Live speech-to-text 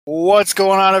What's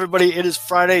going on, everybody? It is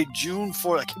Friday, June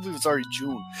 4th. I can't believe it's already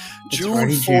June. June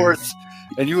 4th,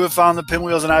 and you have found the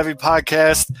Pinwheels and Ivy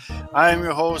podcast. I am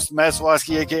your host, Matt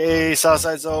Swaski, a.k.a.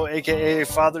 Southside Zoe, a.k.a.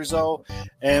 Father Zoe.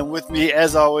 And with me,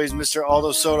 as always, Mr.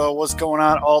 Aldo Soto. What's going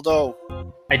on,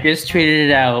 Aldo? I just tweeted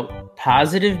it out.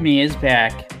 Positive me is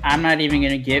back. I'm not even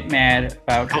going to get mad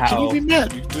about how... Can you be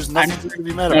mad? There's nothing for you to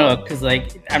be mad about. No, because,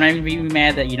 I'm not even going to be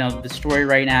mad that, the story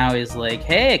right now is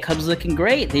hey, Cubs looking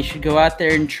great. They should go out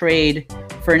there and trade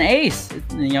for an ace.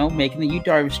 Making the Yu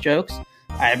Darvish jokes.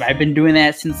 I've been doing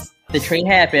that since the trade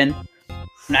happened. I'm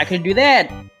not going to do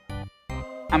that.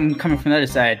 I'm coming from the other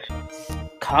side.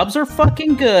 Cubs are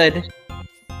fucking good.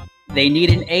 They need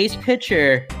an ace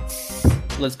pitcher.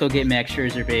 Let's go get Max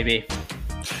Scherzer, baby.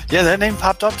 Yeah, that name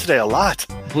popped up today a lot.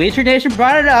 Bleacher Nation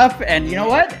brought it up, and you know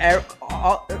what?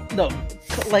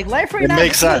 Life right now. It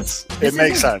makes sense. It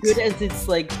makes sense. As good as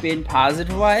it's been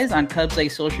positive-wise on Cubs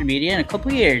social media in a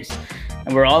couple years,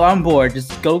 and we're all on board.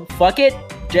 Just go fuck it.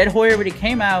 Jed Hoyer, when he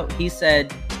came out, he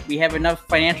said we have enough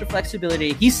financial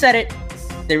flexibility. He said it.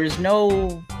 There is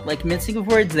no mincing of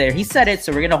words there. He said it,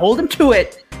 so we're gonna hold him to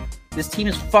it. This team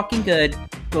is fucking good.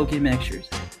 Go get Max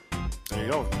Scherzer. There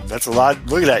you go. That's a lot.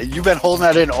 Look at that. You've been holding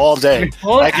that in all day.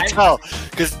 I can tell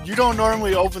because you don't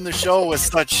normally open the show with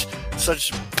such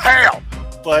pow,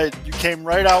 but you came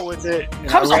right out with it.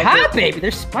 Cubs are hot, baby.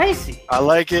 They're spicy. I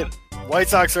like it. White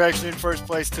Sox are actually in first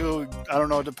place too. I don't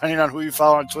know. Depending on who you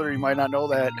follow on Twitter, you might not know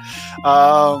that.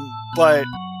 But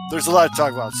there's a lot to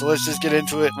talk about. So let's just get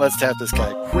into it. Let's tap this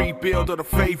guy. Rebuild of the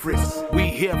favorites. We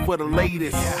here for the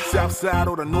latest. South side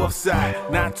or the north side.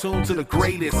 Not tuned to the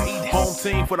greatest. Home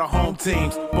team for the home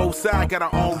teams. Both sides got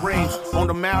our own rings. On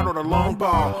the mound or the long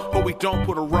ball. But we don't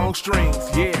put the wrong strings.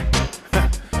 Yeah.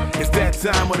 It's that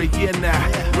time of the year now.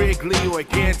 Wrigley or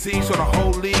Gantes or the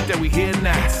whole league that we hear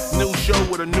now. New show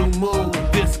with a new mood.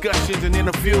 Discussions and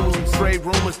interviews. Trade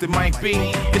rumors that might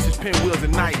be. This is Pinwheels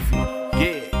and Ivy.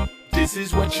 Yeah. This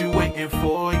is what you waiting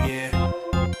for, yeah.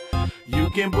 You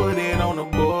can put it on the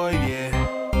board,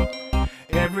 yeah.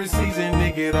 Every season,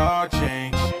 nigga, it all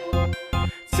change.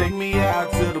 Take me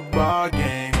out to the ball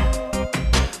game.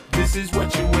 This is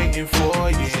what you waiting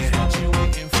for, yeah.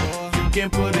 You can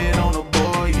put it on the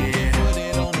board,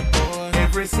 yeah.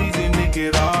 Every season, nigga,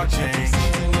 it all change.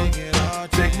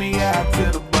 Take me out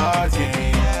to the ball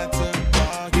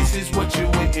game. This is what you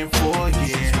waiting for,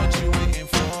 yeah.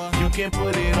 You can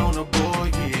put it on the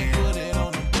board,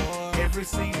 yeah. Every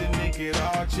season, nigga, it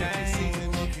all change.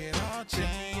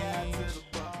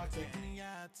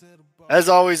 As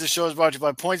always, the show is brought to you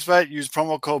by PointsBet. Use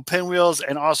promo code Pinwheels,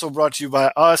 and also brought to you by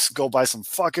us. Go buy some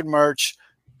fucking merch.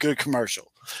 Good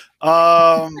commercial.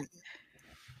 So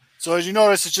as you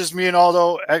notice, it's just me and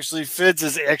Aldo. Actually, Fids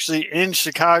is actually in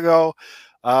Chicago.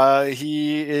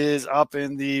 He is up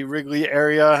in the Wrigley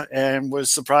area and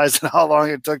was surprised at how long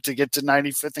it took to get to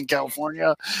 95th in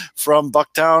California from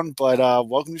Bucktown. But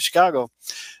welcome to Chicago.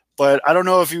 But I don't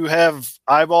know if you have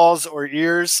eyeballs or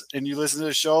ears and you listen to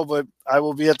the show, but I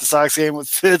will be at the Sox game with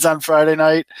Fids on Friday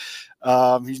night.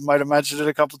 He might have mentioned it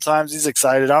a couple times. He's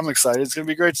excited. I'm excited. It's going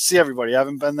to be great to see everybody. I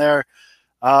haven't been there.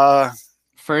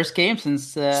 First game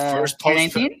since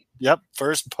 2019? Yep,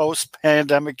 first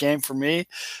post-pandemic game for me.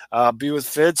 Be with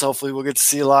Fids. Hopefully we'll get to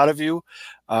see a lot of you.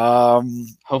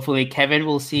 Hopefully Kevin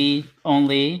will see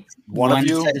only one of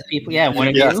you. Set of people. Yeah, one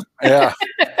of you. Yeah.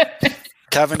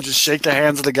 Kevin, just shake the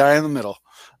hands of the guy in the middle.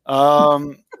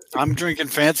 I'm drinking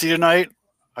fancy tonight.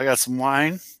 I got some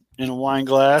wine in a wine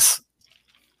glass.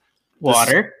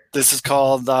 Water. This is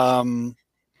called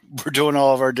we're doing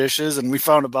all of our dishes, and we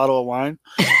found a bottle of wine.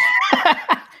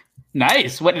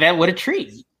 Nice. What a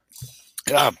treat.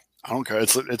 Yeah, I don't care.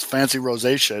 It's fancy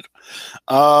rosé shit.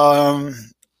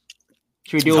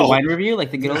 Should we do a wine review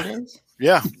like the good old days?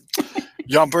 Yeah.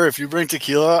 Jumper, if you bring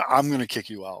tequila, I'm going to kick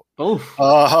you out. Oh.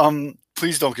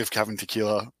 Please don't give Kevin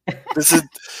tequila. I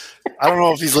don't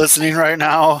know if he's listening right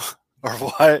now or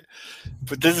what,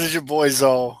 but this is your boy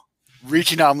Zoe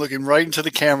reaching out. I'm looking right into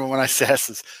the camera when I say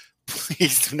this.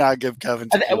 Please do not give Kevin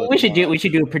tequila. We should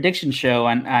do a prediction show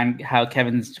on how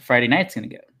Kevin's Friday night's going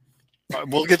to go.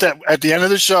 We'll get that at the end of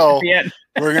the show.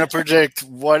 We're going to predict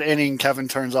what inning Kevin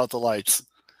turns out the lights.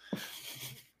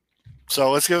 So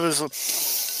let's give this a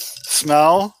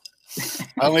smell.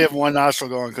 I only have one nostril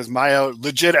going because my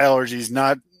legit allergies,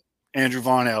 not Andrew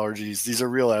Vaughn allergies. These are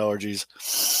real allergies.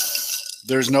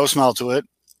 There's no smell to it.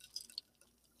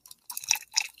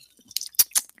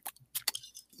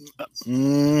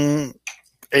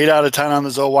 8 out of 10 on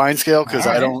the Zoe wine scale because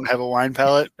I don't have a wine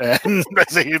palate and I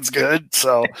think it's good.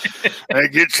 So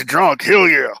it gets you drunk. Hell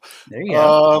yeah. There you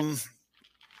go.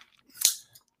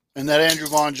 And that Andrew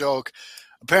Vaughn joke,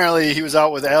 apparently he was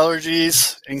out with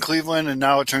allergies in Cleveland, and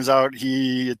now it turns out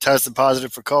he tested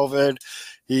positive for COVID.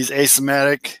 He's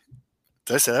asymptomatic.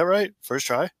 Did I say that right? First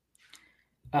try?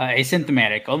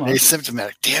 Asymptomatic, almost.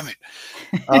 Asymptomatic. Damn it.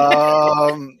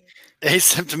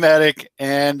 Asymptomatic,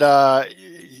 and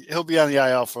he'll be on the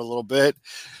IL for a little bit.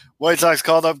 White Sox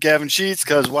called up Gavin Sheets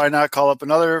because why not call up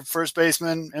another first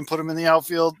baseman and put him in the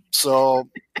outfield? So,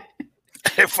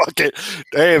 hey, fuck it.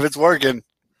 Hey, if it's working,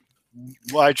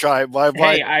 why try? Why?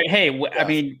 I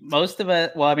mean, most of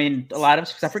it. Well, I mean, a lot of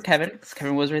except for Kevin. Because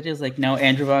Kevin was right there. Was like, no,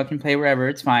 Andrew Vaughn can play wherever.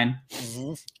 It's fine.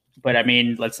 Mm-hmm. But I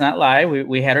mean, let's not lie.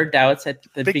 We had our doubts at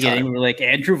the beginning. We were like,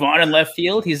 Andrew Vaughn in left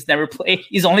field. He's never played.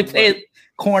 He's only played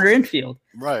corner infield.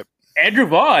 Right. Andrew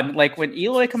Vaughn, like when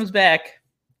Eloy comes back.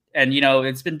 And,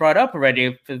 it's been brought up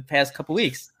already for the past couple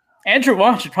weeks. Andrew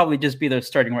Vaughn should probably just be the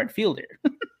starting right fielder.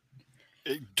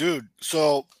 Dude,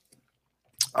 so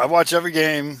I watch every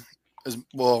game.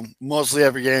 Well, mostly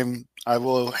every game. I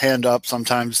will hand up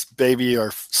sometimes baby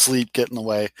or sleep get in the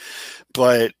way.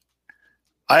 But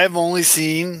I have only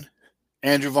seen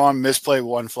Andrew Vaughn misplay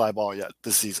one fly ball yet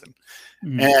this season.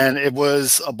 Mm-hmm. And it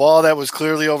was a ball that was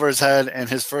clearly over his head, and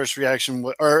his first reaction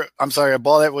a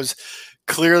ball that was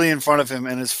clearly in front of him,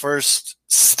 and his first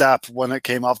step when it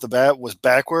came off the bat was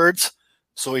backwards,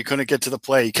 so he couldn't get to the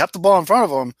play. He kept the ball in front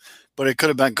of him, but it could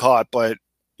have been caught, but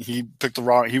he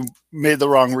made the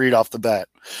wrong read off the bat.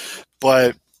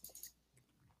 But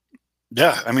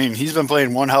yeah, I mean, he's been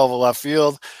playing one hell of a left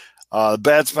field. The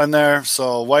bat's been there.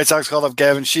 So White Sox called up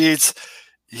Gavin Sheets.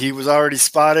 He was already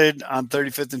spotted on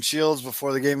 35th and Shields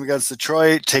before the game against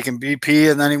Detroit, taking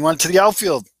BP, and then he went to the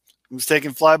outfield. He was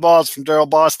taking fly balls from Daryl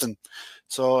Boston.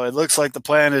 So it looks like the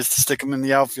plan is to stick him in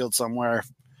the outfield somewhere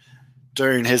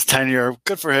during his tenure.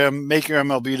 Good for him. Make your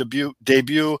MLB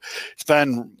debut. It's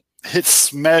been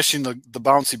smashing the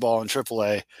bouncy ball in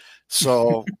AAA.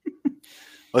 So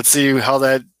let's see how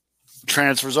that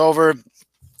transfers over.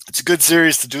 It's a good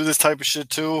series to do this type of shit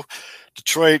too.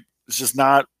 Detroit is just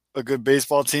not a good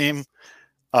baseball team.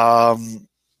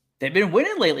 They've been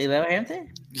winning lately, though, haven't they?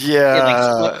 Yeah.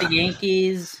 They swept the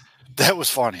Yankees. That was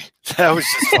funny. That was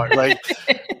just funny.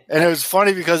 And it was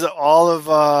funny because all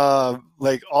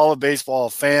of baseball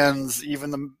fans, even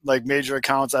the major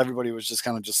accounts, everybody was just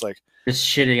kind of just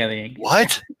shitting on the Yankees.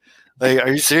 What? Are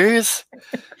you serious?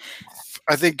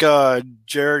 I think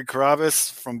Jared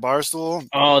Carabas from Barstool.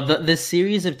 Oh, the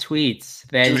series of tweets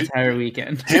that entire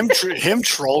weekend. him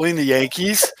trolling the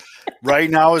Yankees right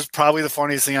now is probably the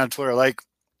funniest thing on Twitter. Like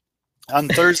on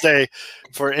Thursday,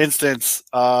 for instance,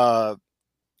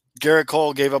 Garrett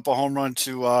Cole gave up a home run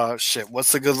to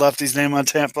what's the good lefty's name on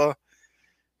Tampa?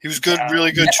 He was good,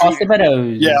 really good. Austin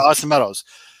Meadows. Yeah, Austin Meadows.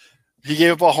 He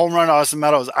gave up a home run to Austin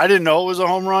Meadows. I didn't know it was a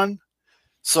home run.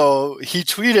 So he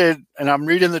tweeted, and I'm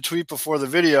reading the tweet before the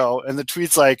video, and the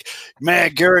tweet's like,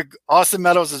 man, Austin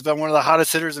Meadows has been one of the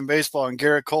hottest hitters in baseball, and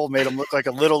Garrett Cole made him look like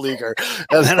a little leaguer.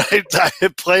 And then I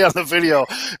hit play on the video,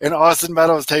 and Austin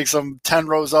Meadows takes him 10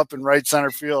 rows up in right center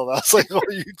field. I was like, oh,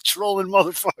 you trolling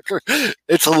motherfucker.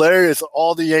 It's hilarious.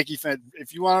 All the Yankee fans,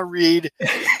 if you want to read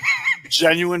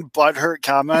genuine butthurt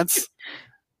comments,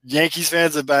 Yankees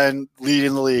fans have been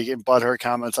leading the league in butthurt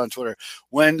comments on Twitter.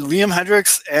 When Liam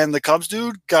Hendricks and the Cubs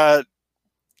dude got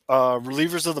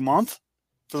relievers of the month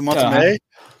for the month of May,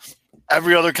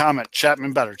 every other comment,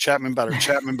 Chapman better, Chapman better,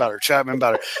 Chapman better, Chapman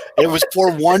better. It was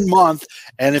for 1 month.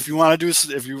 And if you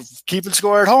keep it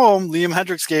score at home, Liam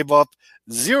Hendricks gave up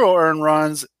 0 earned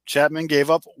runs. Chapman gave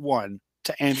up 1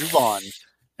 to Andrew Vaughn.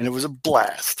 And it was a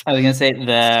blast. I was going to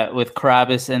say with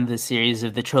Carabas and the series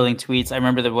of the trolling tweets, I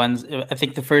remember the ones, I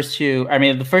think the first two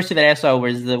that I saw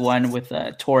was the one with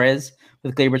Torres,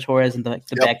 with Gleyber Torres and the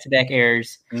back-to-back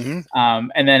errors. Mm-hmm.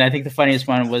 And then I think the funniest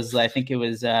one was, I think it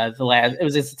was it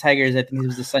was against the Tigers. I think it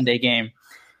was the Sunday game.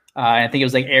 I think it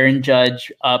was Aaron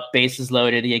Judge up, bases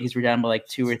loaded. The Yankees were down by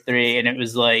 2 or 3. And it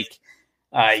was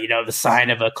the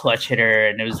sign of a clutch hitter.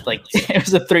 And it was it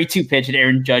was a 3-2 pitch and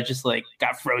Aaron Judge just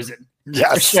got frozen.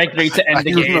 Yes. Strike 3 to end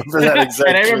the game. Remember that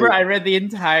exactly. And I remember I read the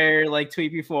entire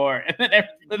tweet before, and then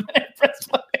I pressed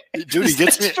play. Dude, he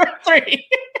gets me. Strike 3.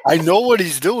 I know what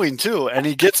he's doing too, and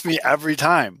he gets me every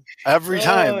time. Every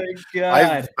time. Oh my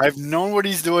God. I've known what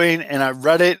he's doing, and I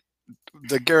read it,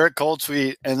 the Garrett Cole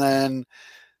tweet, and then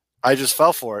I just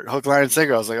fell for it. Hook, line, and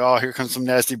sinker. I was like, oh, here comes some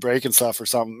nasty breaking stuff or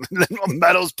something. And then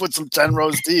Meadows put some 10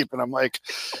 rows deep, and I'm like,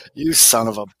 you son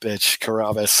of a bitch,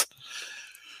 Carabas.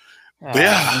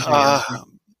 But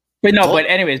but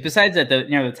anyways, besides that,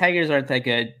 the Tigers aren't that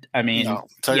good. I mean,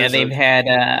 they've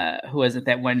had who wasn't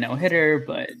that one no-hitter,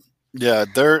 but yeah,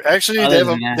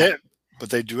 but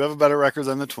they do have a better record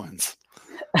than the Twins.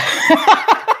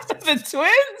 The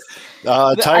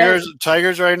Twins.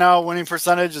 Tigers right now winning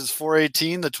percentage is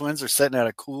 418. The Twins are sitting at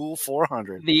a cool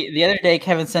 400. The other day,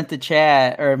 Kevin sent the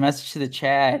chat or a message to the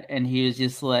chat, and he was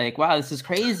just like, "Wow, this is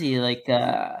crazy!" Like,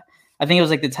 I think it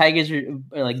was like the Tigers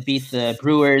like beat the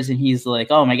Brewers, and he's like,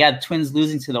 "Oh my God, the Twins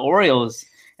losing to the Orioles."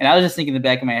 And I was just thinking in the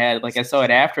back of my head, like I saw it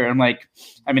after. I'm like,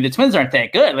 I mean, the Twins aren't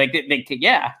that good. Like,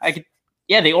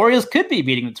 the Orioles could be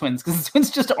beating the Twins because the Twins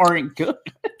just aren't good.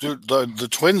 Dude, the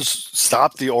Twins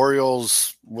stopped the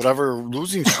Orioles, whatever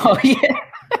losing streak. Oh yeah,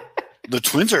 the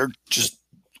Twins are just.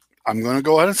 I'm going to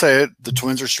go ahead and say it. The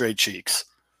Twins are straight cheeks.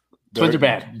 Twins are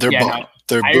bad. They're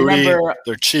they're booty.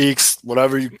 They're cheeks.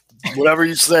 Whatever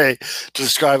you say to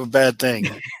describe a bad thing,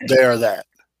 they are that.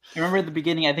 I remember at the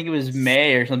beginning, I think it was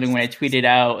May or something, when I tweeted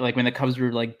out like when the Cubs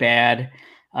were like bad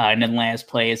and in last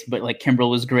place, but like Kimbrel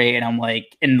was great, and I'm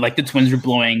like, and like the Twins were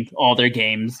blowing all their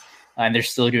games, and they're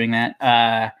still doing that.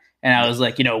 And I was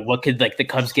like, what could like the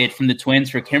Cubs get from the Twins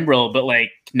for Kimbrel? But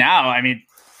like now, I mean,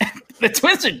 the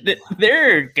Twins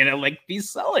they're gonna like be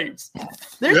sellers.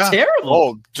 They're terrible.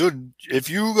 Oh, dude, if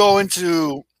you go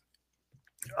into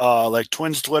like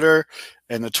Twins Twitter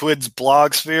and the Twins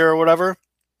blog sphere or whatever.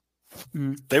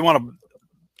 They're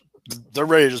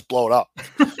ready to just blow it up.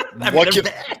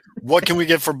 What can we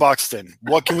get for Buxton?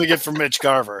 What can we get for Mitch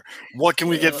Garver? What can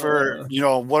we get for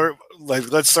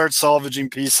let's start salvaging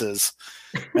pieces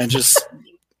and just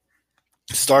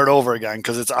start over again,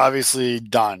 because it's obviously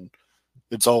done.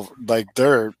 It's over. Like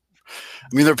their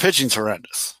pitching's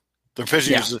horrendous. Their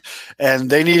pitching and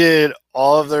they needed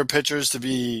all of their pitchers to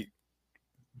be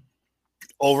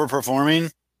overperforming,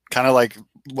 kind of like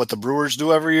what the Brewers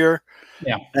do every year.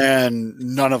 Yeah. And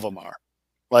none of them are.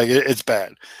 Like it's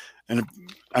bad. And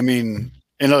I mean,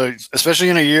 especially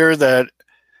in a year that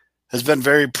has been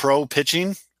very pro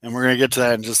pitching, and we're going to get to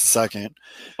that in just a second.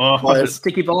 Oh, but,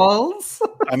 sticky balls.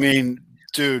 I mean,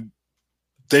 dude,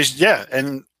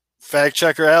 and fact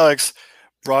checker Alex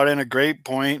brought in a great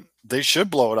point. They should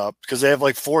blow it up because they have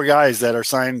like 4 guys that are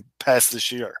signed past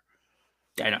this year.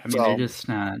 I know. I mean, they're just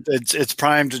not. It's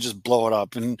primed to just blow it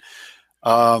up. And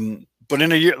but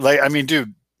in a year, like, I mean,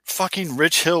 dude, fucking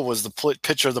Rich Hill was the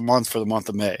pitcher of the month for the month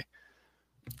of May.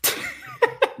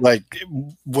 Like,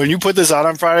 when you put this out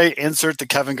on Friday, insert the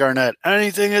Kevin Garnett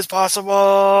 "anything is possible"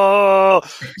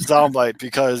 soundbite,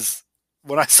 because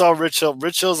when I saw Rich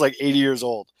Hill's like 80 years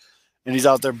old, and he's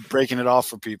out there breaking it off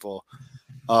for people.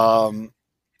 So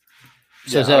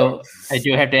I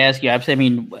do have to ask you. I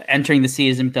mean, entering the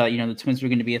season, we thought the Twins were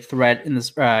going to be a threat in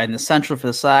this in the Central for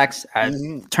the Sox.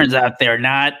 Turns out they're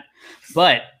not.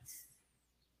 But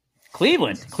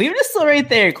Cleveland is still right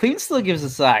there. Cleveland still gives the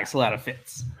Sox a lot of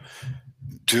fits,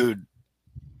 dude.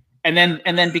 And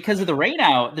then because of the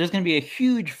rainout, there's going to be a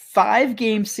huge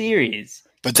 5-game series.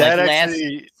 But that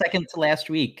actually second to last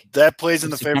week. That plays in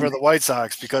the favor of the White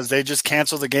Sox, because they just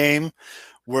canceled the game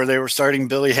where they were starting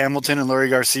Billy Hamilton and Larry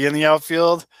Garcia in the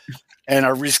outfield, and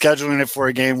are rescheduling it for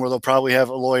a game where they'll probably have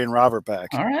Eloy and Robert back.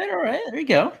 All right, there you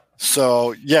go.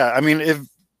 So yeah, I mean,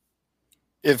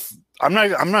 if I don't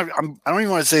even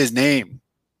want to say his name,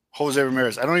 Jose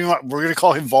Ramirez. We're going to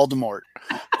call him Voldemort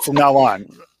from now on.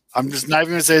 I'm just not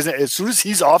even going to say his name. As soon as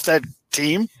he's off that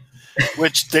team,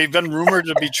 which they've been rumored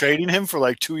to be trading him for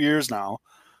like 2 years now,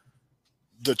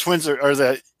 the Twins or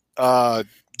the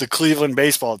Cleveland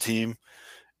baseball team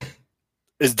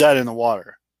is dead in the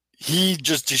water. He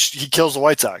kills the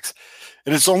White Sox.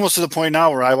 And it's almost to the point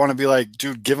now where I want to be like,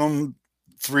 dude, give him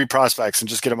 3 prospects and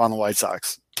just get him on the White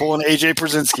Sox. Pull an AJ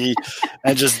Przinsky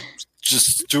and just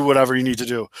do whatever you need to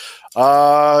do.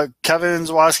 Kevin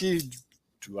Zawaski,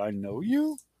 do I know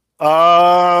you?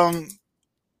 I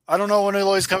don't know when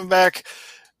Eloy's coming back.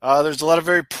 There's a lot of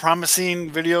very promising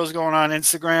videos going on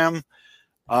Instagram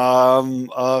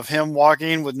of him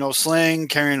walking with no sling,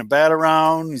 carrying a bat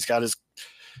around. He's got his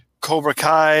Cobra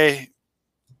Kai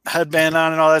headband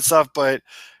on and all that stuff. But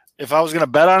if I was going to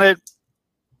bet on it,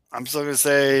 I'm still going to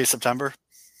say September.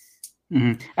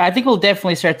 Mm-hmm. I think we'll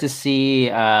definitely start to see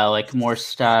like more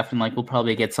stuff, and like we'll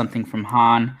probably get something from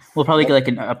Han. We'll probably get like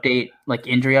an update, like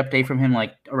injury update from him,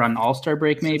 like around All-Star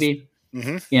break maybe.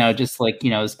 Mm-hmm. Just like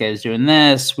this guy's doing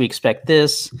this. We expect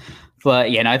this, but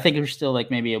I think we're still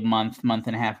like maybe a month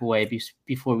and a half away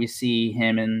before we see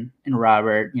him and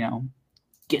Robert,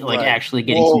 get like actually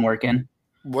getting some work in.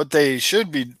 What you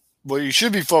should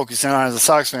be focusing on as a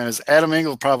Sox fan is Adam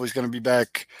Engel probably is going to be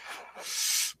back,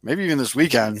 maybe even this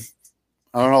weekend.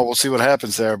 I don't know. We'll see what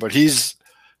happens there, but he's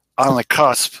on the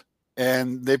cusp,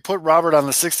 and they put Robert on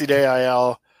the 60-day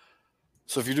IL.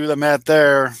 So if you do the math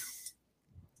there,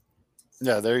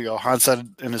 yeah, there you go. Han said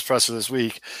in his presser this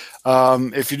week.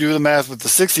 If you do the math with the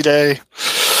 60-day,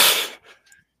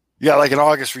 Yeah, like an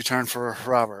August return for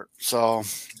Robert. So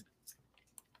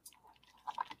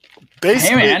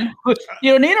basically, Hey man,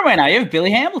 you don't need him right now. You have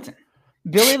Billy Hamilton,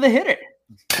 Billy the hitter.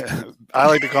 I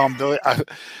like to call him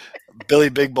Billy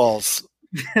Big Balls.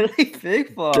 Billy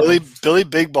Big Balls. Billy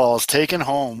Big Balls taken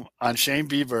home on Shane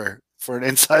Bieber for an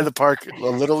inside the park a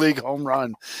Little League home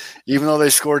run, even though they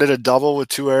scored it a double with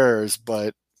 2 errors.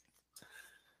 But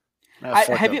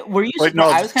were you? Wait, no,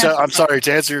 I'm surprised. sorry.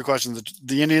 To answer your question,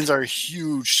 the Indians are a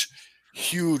huge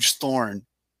thorn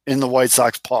in the White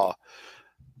Sox paw.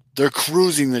 They're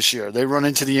cruising this year. They run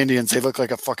into the Indians. They look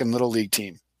like a fucking Little League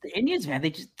team. The Indians, man,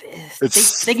 they can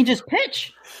just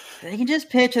pitch. They can just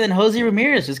pitch, and then Jose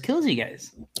Ramirez just kills you guys.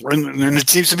 And it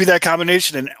seems to be that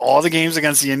combination. And all the games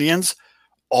against the Indians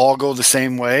all go the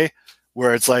same way,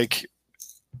 where it's like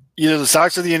either the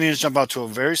Sox or the Indians jump out to a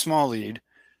very small lead,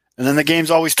 and then the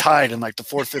game's always tied in like the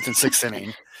 4th, 5th, and 6th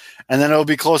inning. And then it'll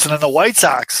be close, and then the White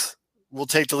Sox will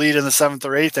take the lead in the 7th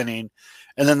or 8th inning,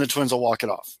 and then the Twins will walk it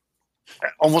off.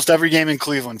 Almost every game in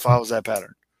Cleveland follows that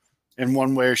pattern in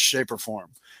one way, shape, or form.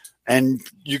 And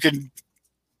you can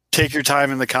take your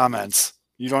time in the comments.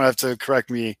 You don't have to correct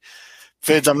me.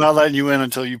 Fids, I'm not letting you in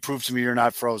until you prove to me you're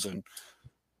not frozen.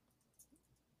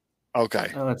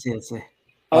 Okay. Oh, let's see.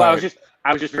 Oh, I was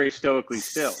just very stoically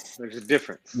still. There's a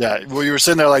difference. Yeah. Well, you were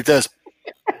sitting there like this.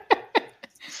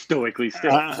 Stoically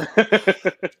still.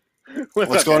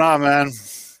 What's going on, man?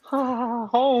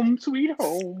 Home, sweet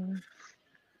home.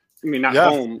 I mean, not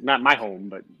home, not my home,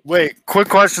 but. Wait, quick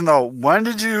question though. When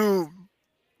did you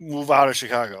move out of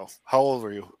Chicago? How old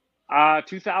were you?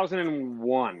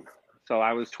 2001. So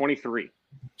I was 23.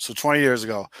 So 20 years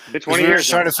ago. 20 years.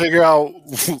 Trying to figure out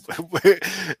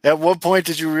at what point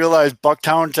did you realize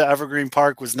Bucktown to Evergreen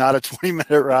Park was not a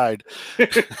 20-minute ride?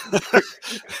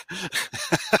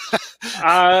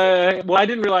 Well, I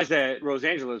didn't realize that Los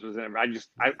Angeles was in it.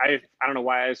 I don't know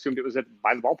why I assumed it was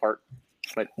by the ballpark,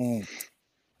 but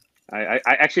I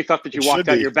actually thought that you walked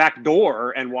out your back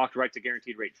door and walked right to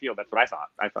Guaranteed Rate Field. That's what I thought.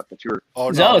 I thought that you were.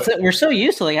 Oh no! We're so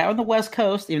used to out on the West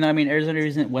Coast. Even though I mean Arizona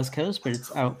isn't West Coast, but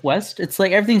it's out west. It's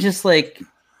like everything's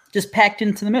just packed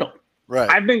into the middle. Right.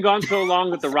 I've been gone so long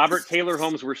that the Robert Taylor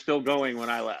homes were still going when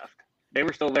I left. They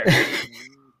were still there.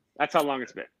 That's how long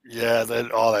it's been. Yeah,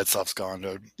 all that stuff's gone,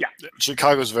 dude. Yeah.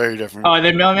 Chicago's very different. Oh, and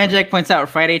then Mailman Jack points out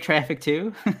Friday traffic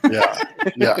too.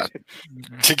 Yeah.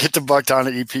 To get to Bucktown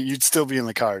to EP, you'd still be in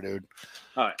the car, dude.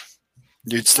 Oh, yeah.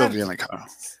 You'd still be in the car.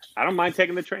 I don't mind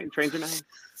taking the train. Trains are nice.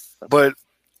 But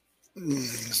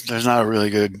there's not a really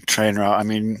good train route. I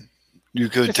mean, you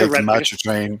could Just take the Metro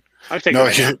train.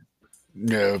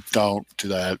 No, don't do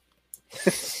that.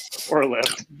 Or a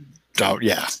Lyft. Don't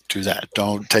do that.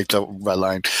 Don't take the red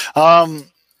line. What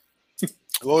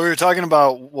we were talking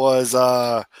about was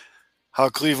how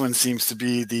Cleveland seems to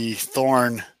be the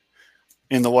thorn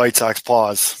in the White Sox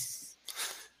paws,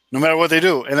 no matter what they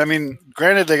do. And I mean,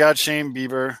 granted, they got Shane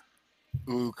Bieber,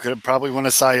 who could probably win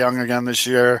a Cy Young again this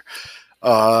year,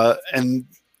 and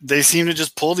they seem to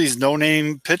just pull these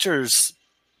no-name pitchers.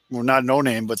 Well, not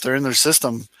no-name, but they're in their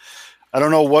system. I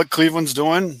don't know what Cleveland's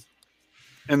doing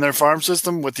in their farm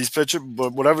system with these pitchers,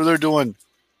 but whatever they're doing,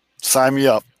 sign me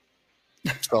up.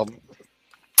 So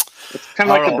it's kind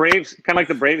of like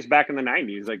the Braves, back in the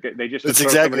 '90s. Like they just it's throw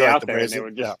exactly somebody like out the there, Braves. and they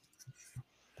would just. Yeah.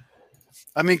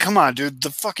 I mean, come on, dude. The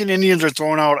fucking Indians are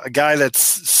throwing out a guy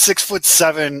that's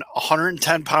 6'7",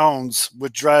 110 pounds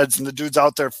with dreads, and the dude's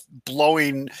out there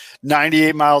blowing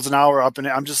 98 miles an hour up, and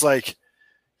I'm just like,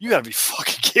 you gotta be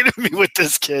fucking kidding me with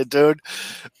this kid, dude.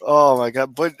 Oh my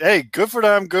god. But hey, good for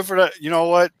them. Good for that. You know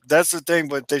what? That's the thing,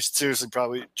 but they should seriously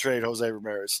probably trade Jose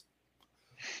Ramirez.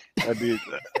 That'd be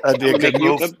a good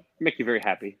move. Make you very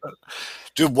happy.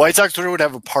 Dude, White Sox Twitter would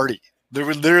have a party. There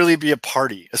would literally be a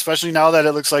party, especially now that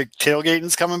it looks like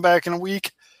tailgating's coming back in a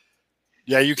week.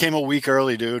 Yeah, you came a week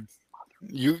early, dude.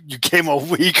 You came a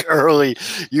week early.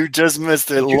 You just missed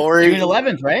it. Lori, June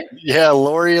 11th, right? Yeah,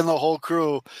 Lori and the whole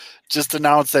crew just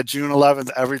announced that June 11th,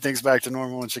 everything's back to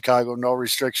normal in Chicago. No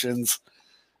restrictions,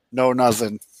 no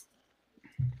nothing.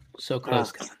 So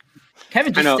close.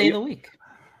 Kevin, just stay the week.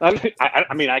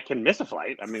 I mean, I can miss a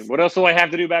flight. I mean, what else do I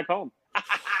have to do back home?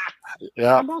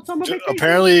 Yeah.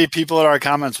 Apparently, people in our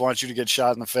comments want you to get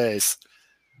shot in the face.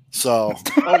 So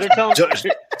they're telling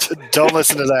don't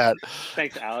listen to that.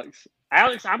 Thanks, Alex.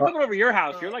 Alex, I'm coming over your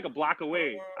house. You're like a block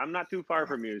away. I'm not too far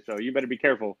from you, so you better be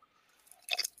careful.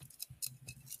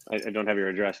 I don't have your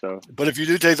address, though. But if you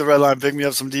do take the red line, pick me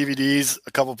up some DVDs,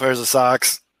 a couple pairs of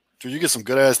socks. Dude, you get some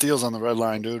good-ass deals on the red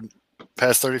line, dude.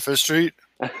 Past 35th Street.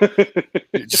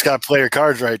 You just got to play your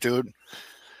cards right, dude.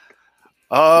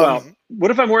 Well, what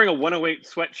if I'm wearing a 108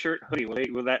 sweatshirt hoodie?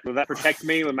 Will that protect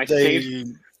me with my save?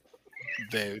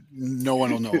 Babe, no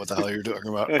one will know what the hell you're talking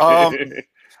about.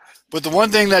 But the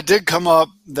one thing that did come up,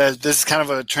 that this is kind of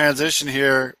a transition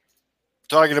here,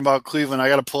 talking about Cleveland, I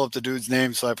got to pull up the dude's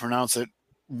name so I pronounce it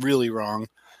really wrong.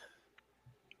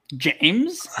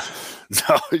 James?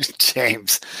 No,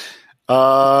 James.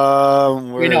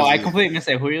 Wait, no, I completely missed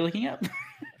that. Who are you looking up?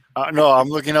 No, I'm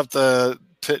looking up the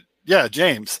pit. Yeah,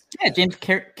 James. Yeah, James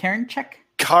Karinchak.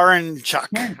 Karinchak.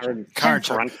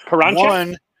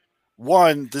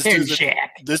 One.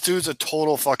 This dude's a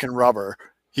total fucking rubber.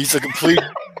 He's a complete.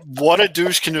 What a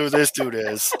douche canoe this dude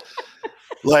is.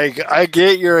 Like, I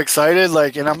get you're excited,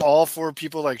 like, and I'm all for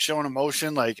people like showing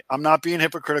emotion. Like, I'm not being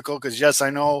hypocritical because yes,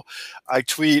 I know I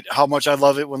tweet how much I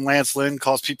love it when Lance Lynn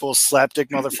calls people a slapdick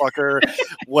motherfucker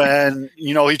when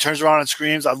he turns around and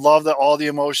screams. I love all the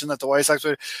emotion that the White Sox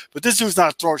play, but this dude's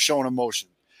not showing emotion.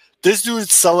 This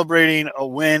dude's celebrating a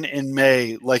win in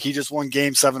May, like he just won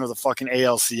Game 7 of the fucking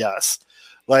ALCS.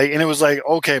 Like, and it was like,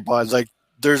 okay, bud, like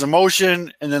there's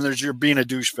emotion, and then there's you're being a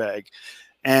douchebag.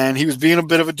 And he was being a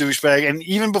bit of a douchebag. And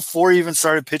even before he even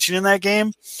started pitching in that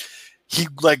game, he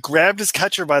like grabbed his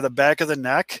catcher by the back of the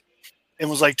neck and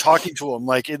was like talking to him.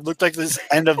 Like it looked like this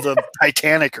end of the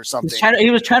Titanic or something.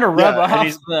 He was trying to rub off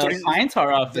the pine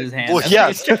tar off his hand. Well,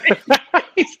 yes.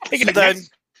 He's taking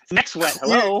neck sweat.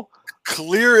 Hello.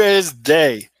 Clear as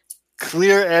day.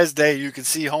 You can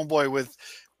see homeboy with,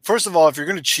 first of all, if you're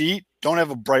going to cheat, don't have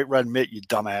a bright red mitt, you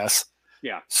dumbass.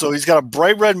 Yeah. So he's got a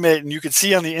bright red mitt, and you can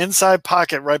see on the inside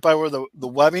pocket right by where the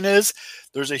webbing is,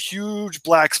 there's a huge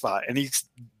black spot, and he's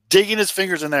digging his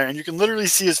fingers in there, and you can literally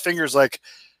see his fingers like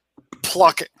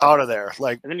pluck out of there.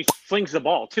 Like, and then he flings the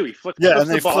ball too. He flips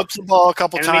flips the ball a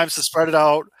couple times to spread it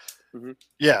out. Mm-hmm.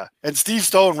 Yeah, and Steve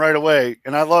Stone right away,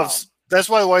 and I love that's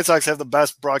why the White Sox have the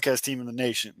best broadcast team in the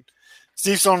nation.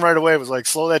 Steve Stone right away was like,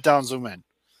 slow that down, zoom in.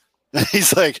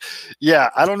 He's like,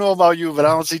 yeah, I don't know about you, but I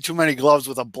don't see too many gloves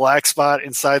with a black spot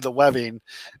inside the webbing.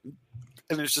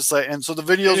 And it's just like, and so the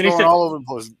video's going all over the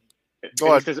place. Go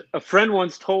ahead. He says, a friend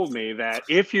once told me that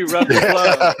if you rub the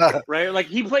glove, right? Like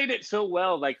he played it so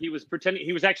well, like he was pretending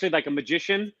he was actually like a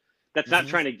magician that's not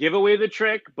trying to give away the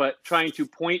trick, but trying to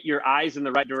point your eyes in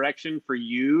the right direction for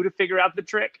you to figure out the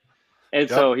trick. And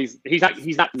so he's not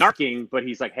narking, but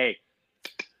he's like, hey,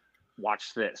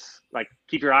 watch this. Like,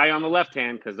 keep your eye on the left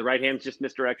hand because the right hand's just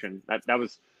misdirection. That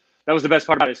was the best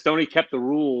part about it. Stoney kept the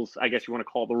rules, I guess you want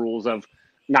to call the rules of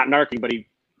not narking, but he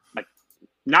like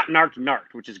not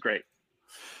narked, which is great.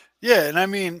 Yeah, and I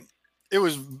mean, it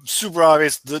was super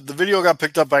obvious. The video got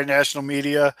picked up by national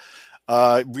media.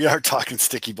 We are talking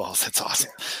sticky balls. That's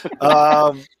awesome.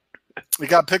 It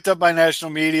got picked up by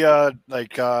national media,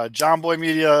 like John Boy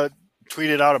Media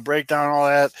tweeted out a breakdown and all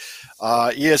that.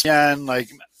 ESPN, like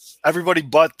everybody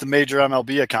but the major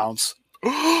MLB accounts,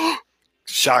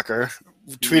 shocker,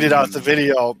 tweeted out the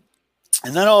video.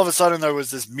 And then all of a sudden there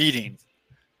was this meeting,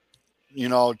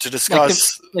 to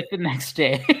discuss. Like the next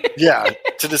day. Yeah,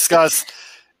 to discuss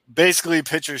basically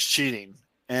pitchers cheating.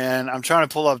 And I'm trying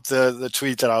to pull up the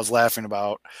tweet that I was laughing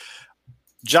about.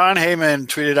 John Heyman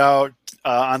tweeted out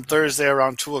on Thursday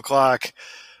around 2:00.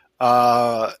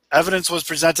 Evidence was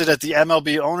presented at the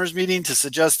MLB owners meeting to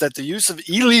suggest that the use of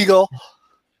illegal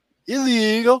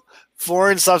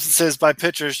foreign substances by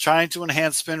pitchers trying to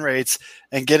enhance spin rates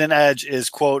and get an edge is,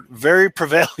 quote, very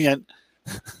prevalent,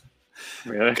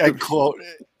 end quote,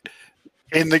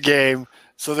 in the game.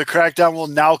 So the crackdown will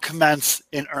now commence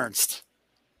in earnest.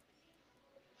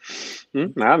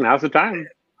 Well, now's the time.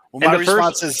 Well, my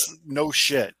response is no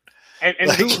shit. And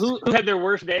like, who had their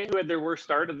worst day? Who had their worst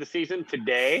start of the season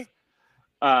today?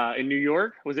 In New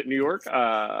York? Was it New York?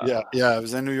 Yeah, it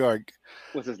was in New York.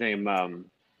 What's his name?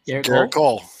 Garrett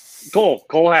Cole.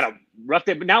 Cole had a rough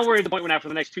day, but now we're at the point when after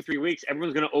the next 2-3 weeks,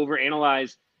 everyone's going to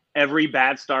overanalyze every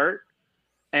bad start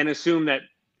and assume that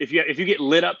if you get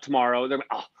lit up tomorrow, they're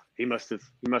like, he must have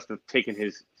taken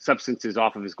his substances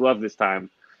off of his glove this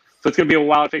time. So it's going to be a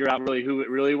while to figure out really who it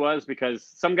really was, because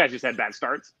some guys just had bad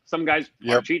starts. Some guys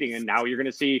are cheating, and now you're going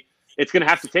to see it's going to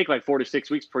have to take like 4 to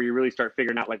 6 weeks before you really start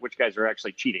figuring out like which guys are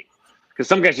actually cheating. Because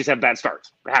some guys just have bad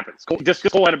starts. It happens. Just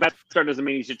because Cole had a bad start doesn't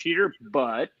mean he's a cheater,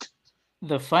 but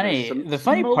the funny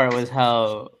part was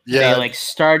how they like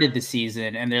started the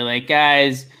season and they're like,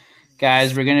 guys,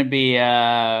 we're gonna be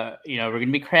we're gonna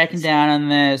be cracking down on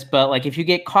this, but like if you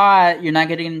get caught, you're not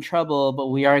getting in trouble, but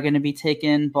we are gonna be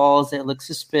taking balls that look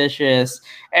suspicious.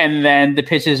 And then the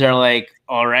pitchers are like,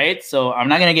 all right, so I'm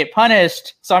not gonna get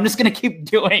punished, so I'm just gonna keep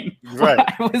doing what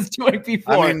I was doing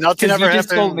before. I mean, nothing ever happened. You just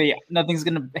told me nothing's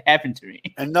gonna happen to me.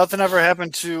 And nothing ever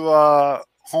happened to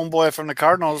homeboy from the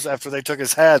Cardinals after they took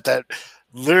his hat that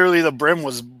literally the brim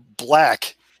was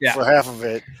black. for half of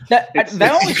it. That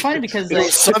one was funny because it was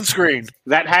sunscreen.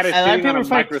 That hat is sitting on a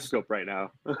find- microscope right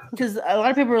now. because a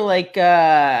lot of people were like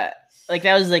that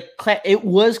was like it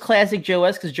was classic Joe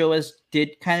West because Joe West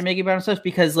did kind of make it about himself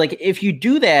because like if you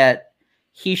do that.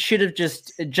 He should have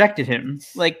just ejected him.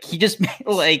 Like he just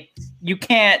like you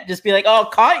can't just be like, "Oh,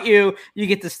 caught you! You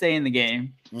get to stay in the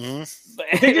game." Mm-hmm. But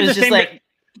it was just like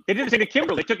they did the same to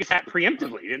Kimbrel. They took his hat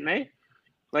preemptively, didn't they?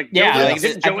 Like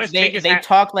they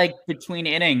talk like between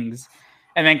innings,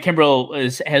 and then Kimbrel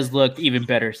has looked even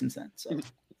better since then.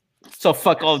 So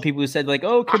fuck all the people who said like,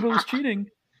 "Oh, Kimbrel was cheating."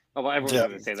 Oh, well, everyone's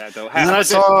going to say that though. And then I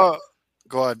saw.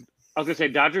 Go ahead. I was going to say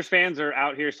Dodgers fans are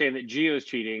out here saying that Gio's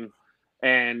cheating.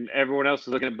 And everyone else is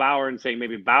looking at Bauer and saying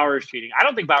maybe Bauer is cheating. I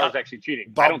don't think Bauer's actually cheating.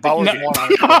 Bauer's cheating,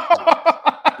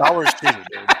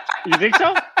 dude. You think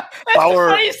so? That's the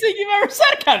funniest thing you've ever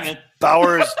said, Kevin.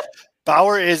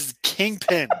 Bauer is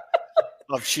kingpin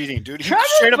of cheating, dude. He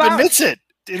straight up admits it.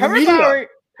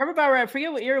 Trevor Bauer, I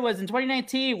forget what year it was, in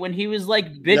 2019, when he was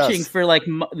like bitching for like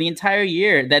the entire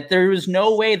year that there was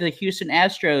no way the Houston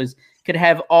Astros could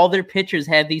have all their pitchers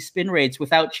have these spin rates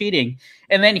without cheating.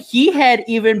 And then he had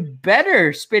even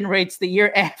better spin rates the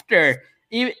year after,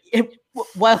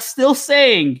 while still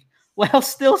saying,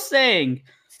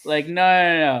 like,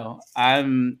 no,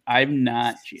 I'm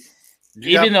not cheating.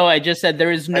 Even though I just said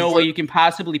there is no way you can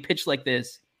possibly pitch like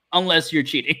this unless you're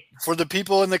cheating. For the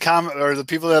people in the comment or the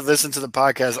people that listen to the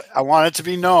podcast, I want it to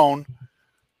be known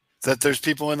that there's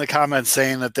people in the comments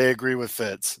saying that they agree with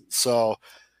Fitz. So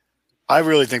I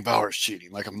really think Bauer's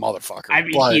cheating like a motherfucker. I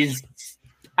mean,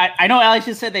 I know Alex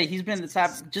just said that he's been in the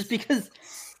top just because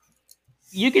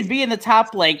you could be in the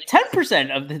top like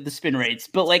 10% of the spin rates,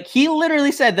 but like he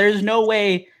literally said there's no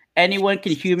way anyone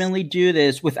can humanly do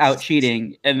this without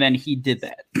cheating, and then he did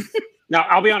that. Now,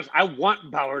 I'll be honest, I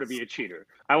want Bauer to be a cheater.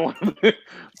 I want him,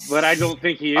 but I don't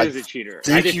think he is a cheater.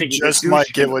 I just think you just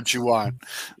might get what you want.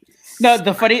 No,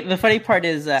 the funny part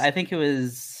is I think it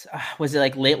was it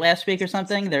like late last week or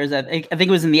something? I think it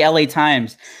was in the LA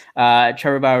Times.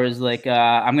 Trevor Bauer was like,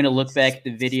 I'm going to look back at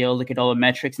the video, look at all the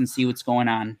metrics and see what's going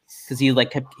on. Cause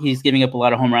he's giving up a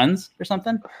lot of home runs or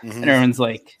something. Mm-hmm. And everyone's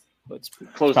like, well, it's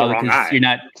close the wrong eye.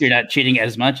 You're not cheating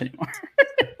as much anymore.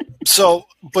 So,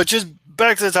 but just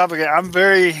back to the topic, I'm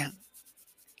very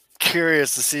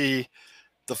curious to see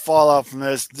the fallout from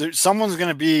this. Someone's going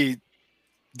to be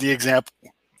the example.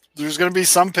 There's going to be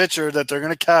some pitcher that they're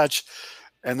going to catch,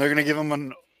 and they're going to give him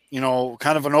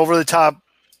kind of an over-the-top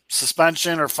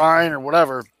suspension or fine or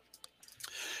whatever.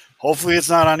 Hopefully, it's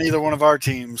not on either one of our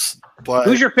teams. But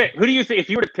who's your pick? Who do you think, if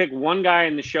you were to pick one guy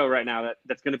in the show right now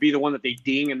that's going to be the one that they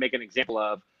ding and make an example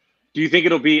of? Do you think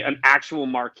it'll be an actual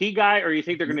marquee guy, or you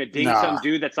think they're going to ding some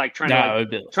dude that's like trying to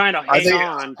hang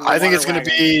on? I think it's going to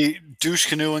be Douche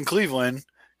Canoe in Cleveland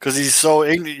because he's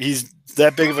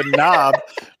that big of a knob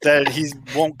that he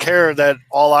won't care that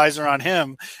all eyes are on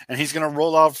him, and he's going to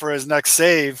roll out for his next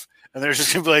save, and they're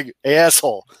just going to be like, "Hey,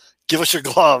 asshole, give us your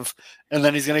glove," and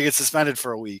then he's going to get suspended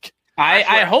for a week.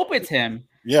 I hope it's him.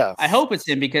 Yeah, I hope it's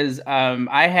him because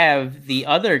I have the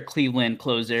other Cleveland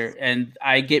closer, and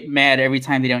I get mad every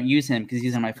time they don't use him because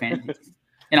he's on my fantasy team.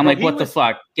 And I'm like, what the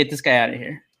fuck? Get this guy out of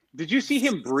here. Did you see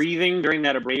him breathing during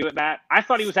that Abreu at bat? I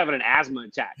thought he was having an asthma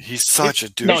attack. He's such a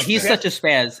douche. No, he's such a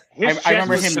spaz. I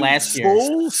remember him last year.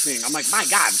 I'm like, my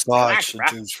God. Such a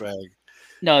douchebag.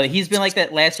 No, he's been like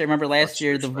that last year. I remember last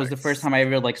year was the first time I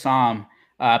ever saw him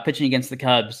pitching against the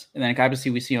Cubs. And then obviously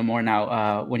we see him more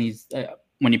now when he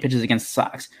pitches against the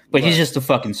Sox. But he's just a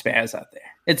fucking spaz out there.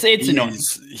 It's annoying.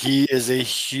 He is a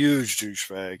huge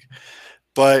douchebag.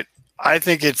 But I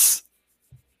think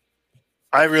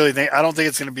I don't think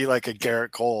it's going to be like a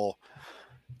Garrett Cole.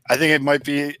 I think it might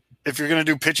be, if you're going to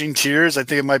do pitching tiers, I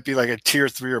think it might be like a tier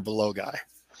 3 or below guy.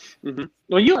 Mm-hmm.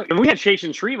 Well, we had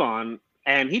Jason Shreve on,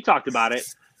 and he talked about it.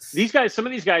 Some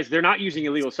of these guys, they're not using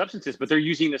illegal substances, but they're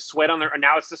using the sweat on their. And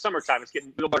now it's the summertime. It's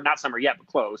getting not summer yet, but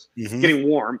close. Mm-hmm. It's getting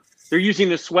warm. They're using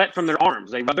the sweat from their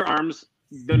arms. They rub their arms.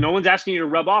 No one's asking you to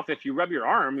rub off. If you rub your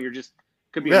arm, you're just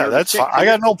could be. Yeah, that's fine. I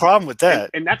got no problem with that.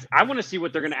 And I want to see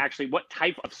what they're going to what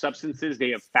type of substances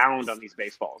they have found on these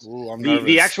baseballs. Ooh, I'm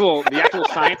the actual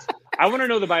science. I want to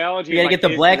know the biology. You got to get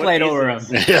the black light over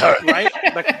them. Yeah, right.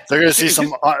 Like, they're going to see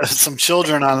some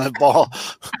children on that ball.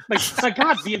 My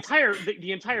God, the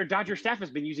entire Dodger staff has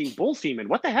been using bull semen.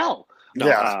 What the hell? No,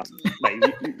 yeah.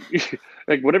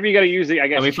 Like whatever you got to use. I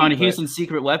guess we found a Houston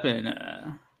secret weapon.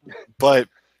 But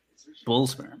bull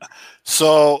sperm.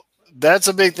 So that's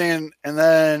a big thing. And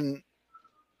then,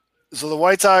 so the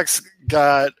White Sox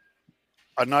got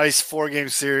a nice 4-game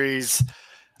series.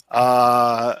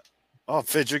 Oh,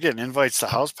 Fitz, you're getting invites to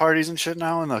house parties and shit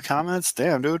now in the comments?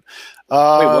 Damn, dude. Wait,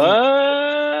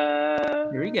 what?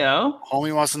 Here we go.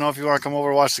 Homie wants to know if you want to come over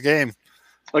and watch the game.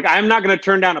 Look, I'm not going to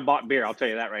turn down a bought beer. I'll tell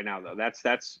you that right now, though.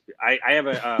 I have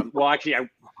a well, actually,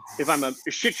 if I'm a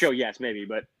shit show, yes, maybe,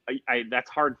 but I that's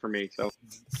hard for me. So,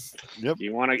 yep.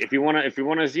 If you want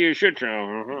to see a shit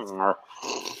show,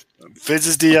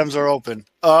 Fizz's DMs are open.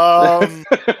 Oh,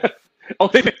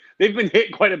 they've been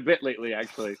hit quite a bit lately,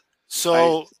 actually.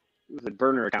 So the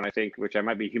burner account, I think, which I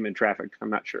might be human trafficked. I'm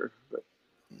not sure, but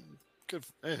good.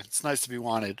 Hey, it's nice to be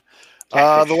wanted.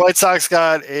 The White Sox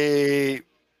got a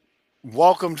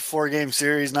welcomed 4-game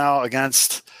series now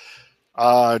against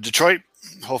Detroit.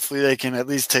 Hopefully, they can at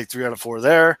least take 3 out of 4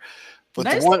 there. But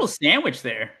nice little sandwich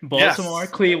there: Baltimore,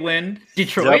 Cleveland,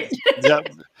 Detroit. Yep.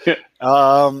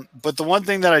 But the one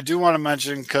thing that I do want to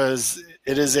mention, because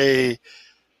it's a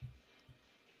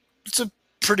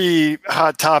pretty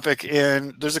hot topic,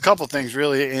 and there's a couple things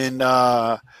really in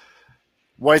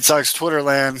White Sox Twitter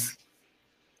land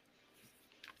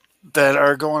that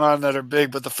are going on that are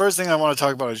big. But the first thing I want to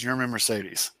talk about is Yermin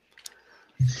Mercedes.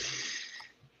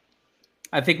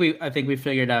 I think we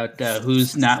figured out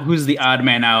who's the odd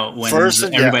man out when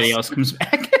everybody else comes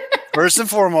back. First and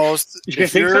foremost,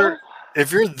 if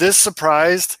you're this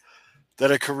surprised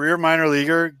that a career minor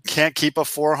leaguer can't keep a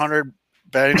 400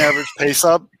 batting average pace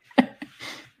up,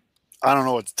 I don't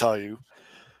know what to tell you.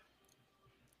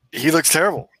 He looks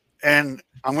terrible, and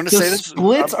I'm going to say this: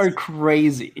 splits are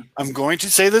crazy. I'm going to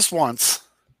say this once,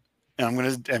 and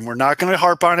we're not going to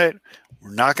harp on it.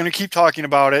 We're not going to keep talking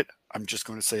about it. I'm just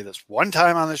going to say this one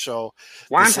time on the show.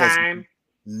 One time.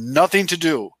 Nothing to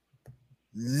do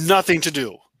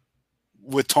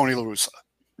with Tony La Russa.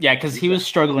 Yeah, because he was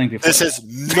struggling before. This has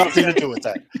nothing to do with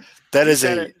that. That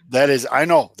is. I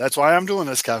know. That's why I'm doing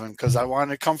this, Kevin, because I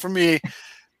want it to come from me.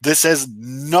 This has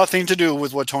nothing to do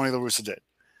with what Tony La Russa did.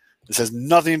 This has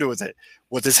nothing to do with it.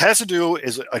 What this has to do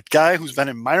is a guy who's been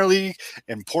in minor league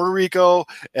in Puerto Rico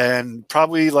and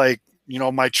probably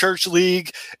my church league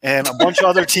and a bunch of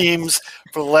other teams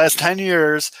for the last 10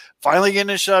 years, finally getting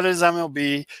a shot at his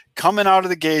MLB, coming out of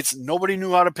the gates. Nobody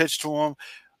knew how to pitch to him,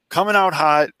 coming out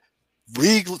hot.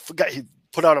 He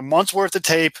put out a month's worth of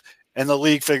tape, and the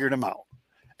league figured him out.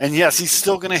 And yes, he's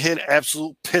still going to hit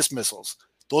absolute piss missiles.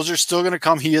 Those are still going to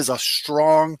come. He is a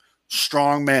strong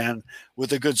man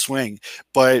with a good swing.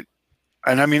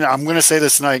 I'm going to say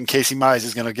this tonight, and Casey Mize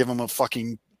is going to give him a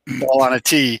fucking ball on a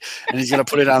tee, and he's going to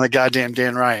put it on the goddamn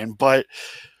Dan Ryan. But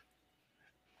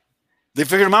they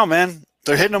figured him out, man.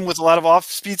 They're hitting him with a lot of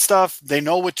off-speed stuff. They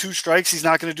know with 2 strikes he's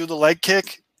not going to do the leg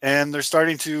kick, and they're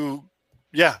starting to,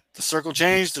 the circle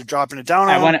changed. They're dropping it down.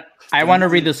 I want to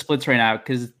read the splits right now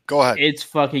because go ahead. It's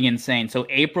fucking insane. So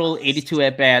April, 82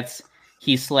 at-bats.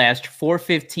 He slashed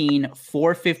 415,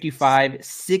 455,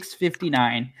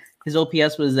 659. His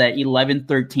OPS was at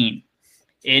 1113.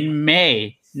 In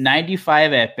May,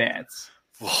 95 at-bats.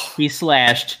 He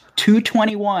slashed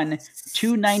 221,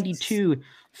 292,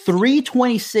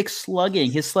 326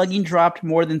 slugging. His slugging dropped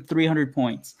more than 300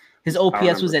 points. His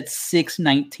OPS was at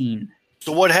 619.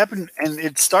 So what happened, and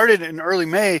it started in early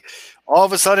May, all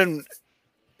of a sudden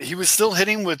he was still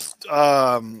hitting with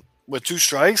 2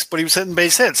 strikes, but he was hitting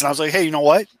base hits. And I was like, hey, you know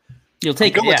what? You'll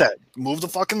take it. With that. Move the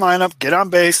fucking lineup, get on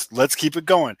base, let's keep it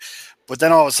going. But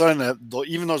then all of a sudden,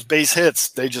 even those base hits,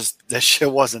 that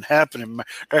shit wasn't happening.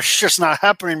 That's just not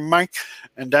happening, Mike.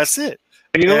 And that's it.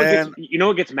 And you know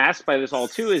what gets masked by this all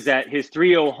too is that his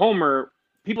 3-0 homer.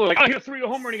 People are like, "Oh, he hit a 3-0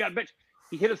 homer and he got benched."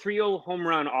 He hit a 3-0 home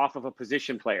run off of a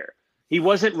position player. He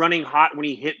wasn't running hot when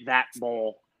he hit that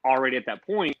ball already at that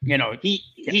point.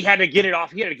 He had to get it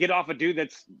off. He had to get off a dude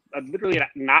that's literally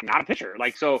not a pitcher.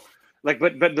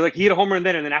 But he hit a homer and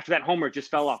then after that homer it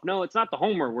just fell off. No, it's not the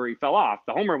homer where he fell off.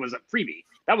 The homer was a freebie.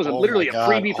 That was literally a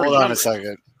freebie for his Hold on a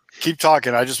second. Keep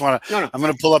talking. I just want to. No. I'm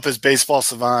going to pull up his baseball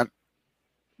savant.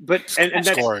 But and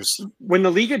that's when the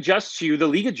league adjusts you. The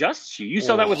league adjusts you. You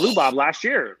saw that with Lou Bob last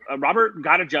year. Robert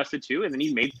got adjusted too, and then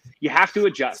you have to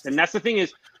adjust. And that's the thing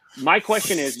is, my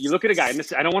question is, you look at a guy, and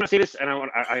I don't want to say this, and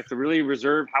I have to really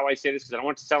reserve how I say this because I don't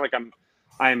want it to sound like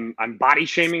I'm body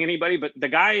shaming anybody, but the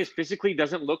guy is physically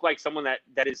doesn't look like someone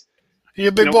that is. He's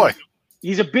a big boy.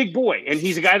 He's a big boy, and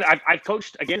he's a guy that I've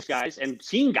coached against guys and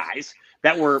seen guys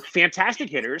that were fantastic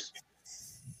hitters,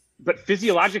 but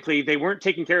physiologically they weren't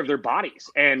taking care of their bodies.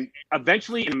 And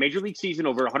eventually, in a major league season,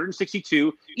 over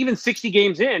 162, even 60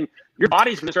 games in, your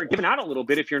body's going to start giving out a little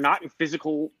bit if you're not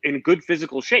in good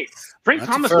physical shape. Frank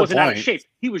Thomas wasn't out of shape;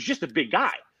 he was just a big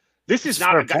guy. This is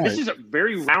not a guy. This is a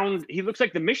very round. He looks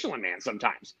like the Michelin Man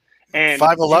sometimes. And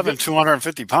 5'11",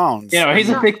 250 pounds. He's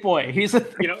a big boy.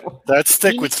 That's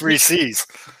thick with 3 C's.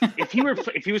 If he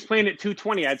was playing at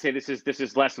 220, I'd say this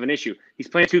is less of an issue. He's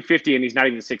playing 250 and he's not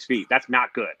even 6 feet. That's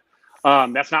not good.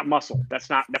 That's not muscle. That's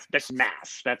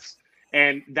mass.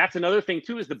 And that's another thing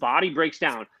too, is the body breaks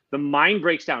down. The mind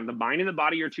breaks down. The mind and the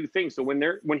body are two things. So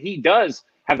when he does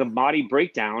have the body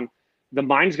breakdown, the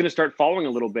mind's going to start following a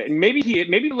little bit. And maybe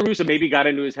La Russa got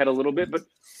into his head a little bit, but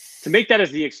to make that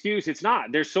as the excuse, it's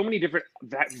not. There's so many different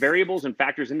variables and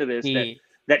factors into this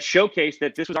that showcase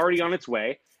that this was already on its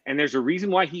way. And there's a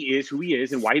reason why he is who he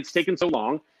is and why it's taken so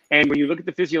long. And when you look at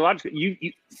the physiological,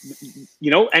 you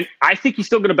know, and I think he's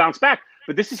still going to bounce back,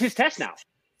 but this is his test now.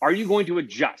 Are you going to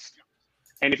adjust?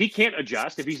 And if he can't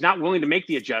adjust, if he's not willing to make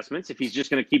the adjustments, if he's just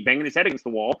going to keep banging his head against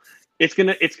the wall, it's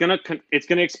gonna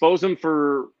expose him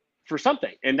for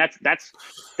something. And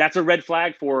that's a red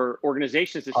flag for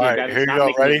organizations to see a guy that's not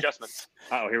making the adjustments.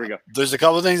 Oh, here we go. There's a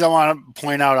couple of things I want to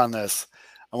point out on this.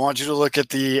 I want you to look at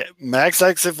the max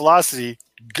exit velocity,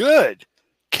 good.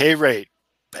 K rate,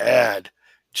 bad.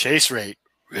 Chase rate,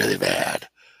 really bad.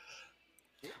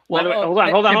 Well,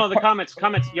 hold on. The comments.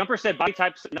 Yumper said body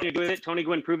types nothing to do with it. Tony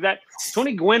Gwynn proved that.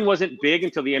 Tony Gwynn wasn't big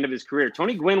until the end of his career.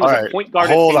 Tony Gwynn was a point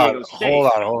guard at San Diego State. Hold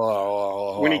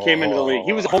on. When he came into the league,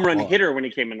 he was a home run hitter when he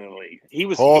came into the league. He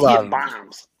hit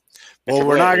bombs. What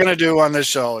we're not going to do on this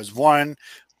show is, one,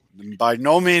 by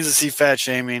no means is he fat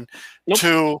shaming. Nope.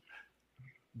 Two,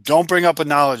 don't bring up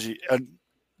analogy.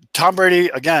 Tom Brady,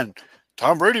 again,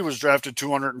 Tom Brady was drafted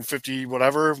 250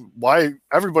 whatever. Why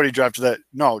everybody drafted that?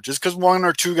 No, just because one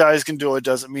or two guys can do it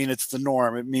doesn't mean it's the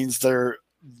norm. It means they're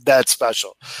that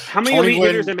special. How many elite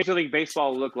hitters in Major League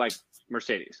Baseball look like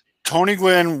Mercedes? Tony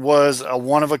Gwynn was a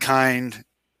one-of-a-kind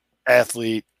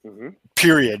athlete,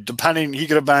 period. Depending, he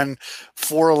could have been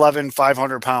 4'11",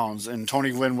 500 pounds, and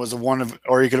Tony Gwynn was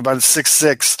or he could have been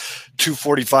 6'6",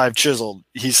 245 chiseled.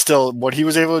 He's still, what he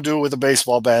was able to do with a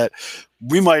baseball bat,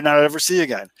 we might not ever see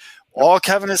again. All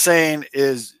Kevin is saying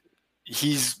is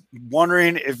he's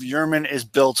wondering if Yermin is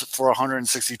built for a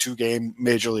 162-game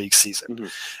Major League season.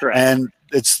 And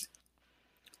it's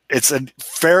a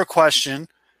fair question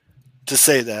to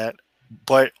say that.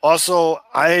 But also,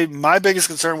 my biggest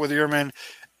concern with Yermin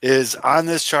is on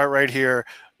this chart right here,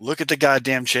 look at the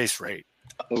goddamn chase rate.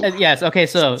 Yes. Okay.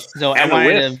 So I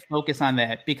wanted to focus on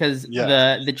that because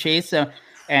the chase –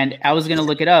 and I was going to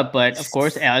look it up, but of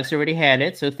course, Alex already had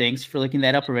it. So thanks for looking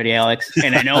that up already, Alex.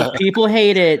 And I know people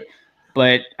hate it,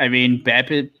 but I mean,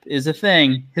 BABIP is a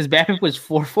thing. His BABIP was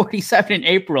 447 in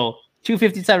April,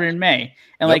 257 in May.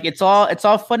 And like, it's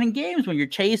all fun and games when you're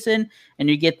chasing and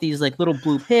you get these like little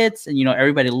bloop hits and, you know,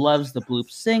 everybody loves the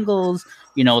bloop singles,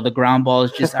 you know, the ground ball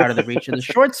is just out of the reach of the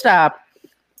shortstop.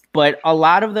 But a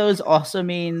lot of those also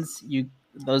means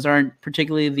those aren't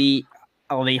particularly the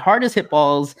hardest hit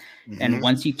balls. And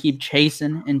once you keep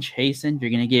chasing and chasing, you're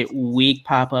going to get weak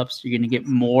pop-ups. You're going to get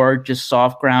more just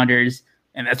soft grounders.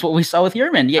 And that's what we saw with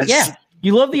Yermin. Yeah.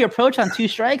 You love the approach on 2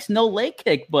 strikes, no leg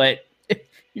kick, but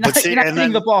you're not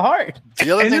hitting the ball hard.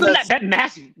 The other thing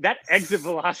that exit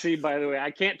velocity, by the way,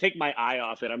 I can't take my eye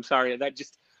off it. I'm sorry.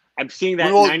 I'm seeing that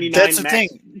 99. That's the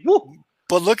thing. Woo.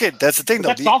 But that's the thing,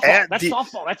 though. That's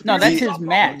softball. That's his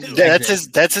max.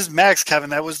 That's his max, Kevin.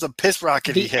 That was the piss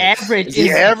rocket he hit.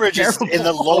 The average is in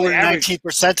the lower 19th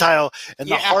percentile, and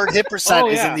the hard hit percent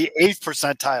is in the 8th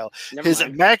percentile. His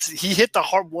max, he hit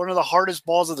one of the hardest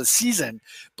balls of the season,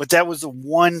 but that was the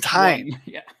one time.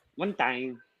 One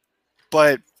time.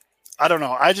 But I don't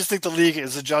know. I just think the league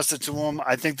is adjusted to him.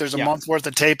 I think there's a month worth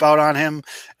of tape out on him,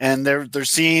 and they're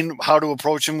seeing how to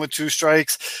approach him with 2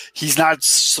 strikes. He's not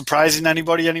surprising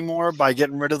anybody anymore by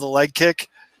getting rid of the leg kick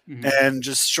and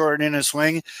just shortening his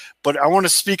swing. But I want to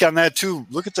speak on that too.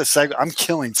 Look at the segue. I'm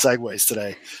killing segues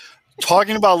today.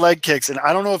 Talking about leg kicks, and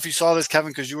I don't know if you saw this,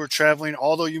 Kevin, because you were traveling,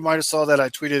 although you might have saw that I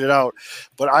tweeted it out.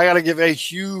 But I got to give a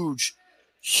huge,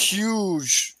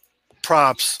 huge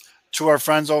props to our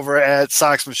friends over at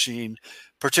Sox Machine,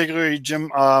 particularly Jim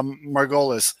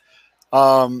Margolis.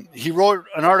 He wrote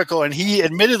an article, and he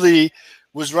admittedly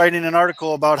was writing an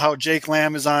article about how Jake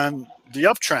Lamb is on the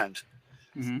uptrend.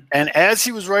 And as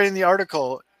he was writing the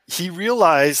article, he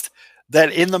realized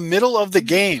that in the middle of the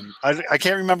game, I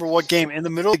can't remember what game, in the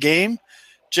middle of the game,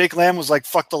 Jake Lamb was like,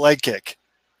 fuck the leg kick.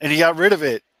 And he got rid of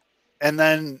it. And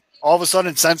then all of a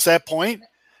sudden, since that point,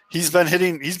 he's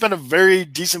been a very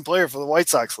decent player for the White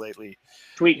Sox lately.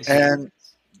 Tweaks. And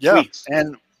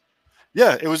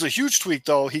it was a huge tweak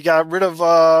though. He got rid of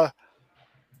the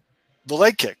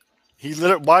leg kick.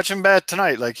 Watch him bat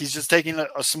tonight. Like he's just taking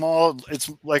a small, it's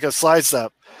like a slide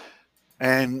step.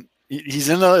 And he's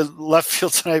in the left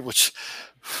field tonight, which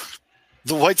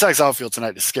the White Sox outfield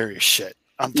tonight is scary as shit.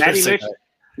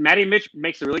 Matty Mitch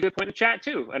makes a really good point in the chat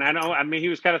too, and I mean, he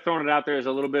was kind of throwing it out there as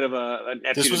a little bit of an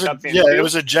it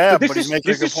was a jab, but he's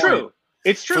making a good point.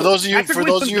 It's true. For those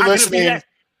of you listening,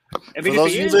 For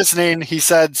those of you listening, he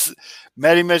said,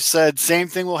 Matty Mitch said, same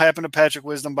thing will happen to Patrick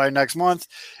Wisdom by next month.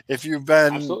 If you're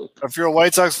a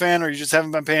White Sox fan or you just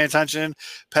haven't been paying attention,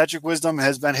 Patrick Wisdom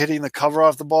has been hitting the cover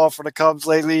off the ball for the Cubs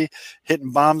lately,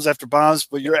 hitting bombs after bombs.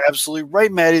 But you're absolutely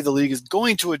right, Matty. The league is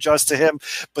going to adjust to him.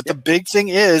 But the big thing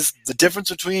is the difference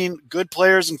between good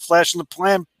players and flash in the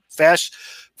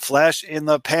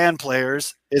pan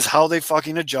players is how they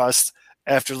fucking adjust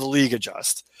after the league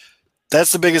adjusts.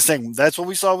 That's the biggest thing. That's what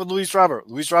we saw with Luis Robert.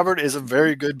 Luis Robert is a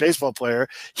very good baseball player.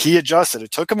 He adjusted.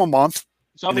 It took him a month.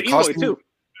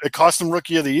 It cost him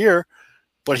Rookie of the Year,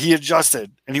 but he adjusted,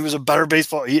 and he was a better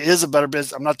baseball. He is a better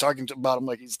baseball. I'm not talking about him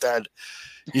like he's dead.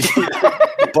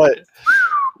 But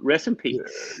rest in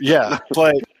peace. Yeah,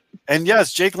 and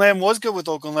yes, Jake Lamb was good with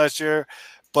Oakland last year,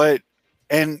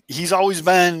 and he's always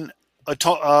been a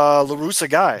La Russa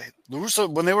guy. La Russa,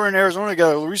 when they were in Arizona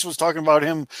together, La Russa was talking about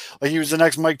him like he was the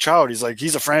next Mike Trout. He's like,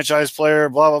 he's a franchise player,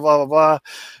 blah, blah, blah, blah, blah.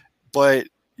 But,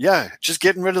 yeah, just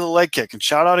getting rid of the leg kick. And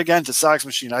shout out again to Sox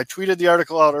Machine. I tweeted the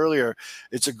article out earlier.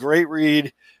 It's a great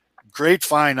read. Great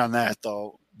find on that,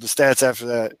 though, the stats after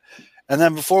that. And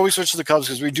then before we switch to the Cubs,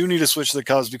 because we do need to switch to the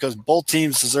Cubs because both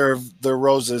teams deserve their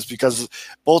roses because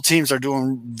both teams are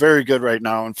doing very good right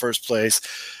now in first place.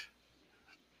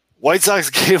 White Sox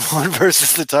Game 1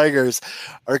 versus the Tigers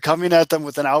are coming at them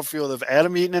with an outfield of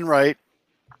Adam Eaton in right,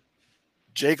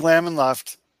 Jake Lamb in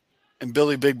left, and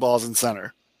Billy Big Balls in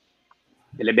center.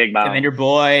 Billy Big Balls. And then your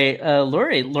boy,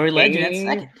 Laurie Legend at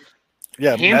second.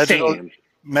 Yeah,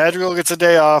 Madrigal gets a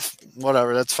day off.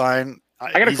 Whatever, that's fine.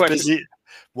 I got a question. Busy.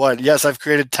 What? Yes, I've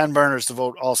created 10 burners to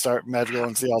vote All-Star Madrigal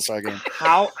into the All-Star game.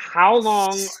 How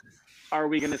long are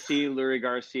we going to see Lurie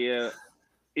Garcia?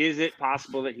 Is it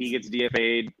possible that he gets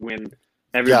DFA'd when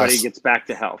everybody gets back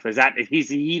to health? Is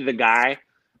he the guy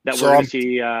that we're going to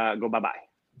see go bye-bye?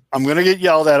 I'm going to get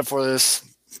yelled at for this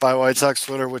by White Sox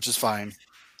Twitter, which is fine.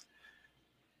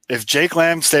 If Jake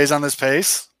Lamb stays on this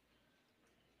pace,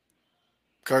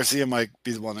 Garcia might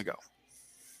be the one to go.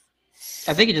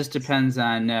 I think it just depends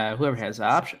on whoever has the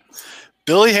options.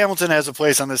 Billy Hamilton has a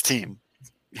place on this team.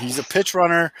 He's a pitch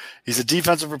runner. He's a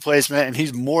defensive replacement, and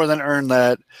he's more than earned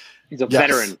that. He's a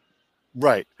veteran.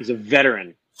 Right. He's a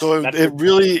veteran. So it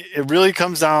really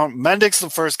comes down. Mendick's the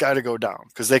first guy to go down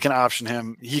because they can option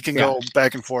him. He can go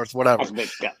back and forth, whatever.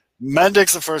 Yeah.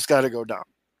 Mendick's the first guy to go down.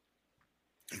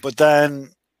 But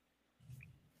then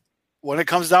when it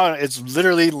comes down, it's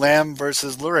literally Lamb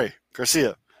versus Lurie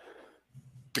Garcia.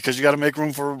 Because you got to make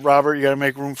room for Robert. You got to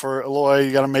make room for Eloy.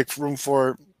 You got to make room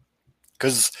for –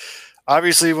 because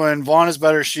obviously when Vaughn is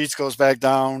better, Sheets goes back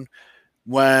down.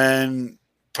 When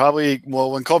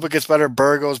Kopech gets better,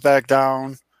 Burr goes back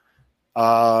down.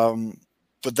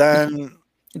 But then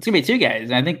it's gonna be two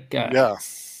guys. I think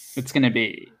it's gonna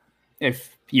be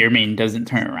if Yermin doesn't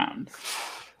turn around.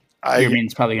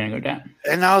 Yermin's probably gonna go down.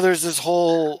 And now there's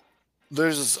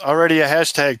already a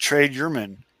hashtag trade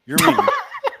Yermin.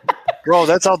 Bro,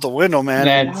 that's out the window,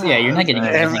 man. You're not getting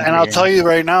and I'll tell you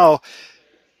right now,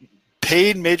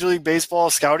 paid Major League Baseball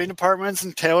scouting departments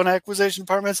and talent acquisition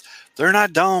departments, they're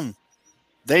not dumb.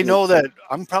 They know that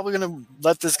I'm probably going to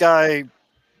let this guy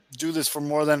do this for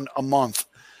more than a month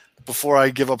before I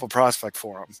give up a prospect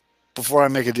for him, before I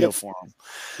make a deal for him.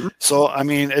 So, I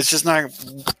mean, it's just not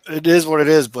 – it is what it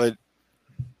is, but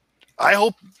I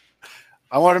hope –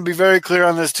 I want to be very clear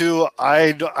on this too.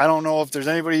 I don't know if there's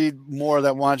anybody more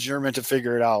that wants Yermin to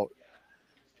figure it out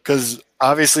because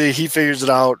obviously he figures it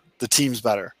out, the team's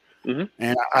better. Mm-hmm.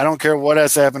 And I don't care what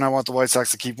has to happen. I want the White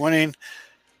Sox to keep winning.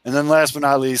 And then last but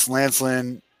not least, Lance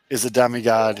Lynn is a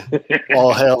demigod.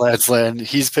 All hail Lance Lynn.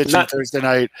 He's pitching Thursday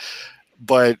night,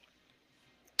 but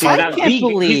I can't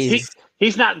believe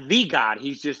he's not the god.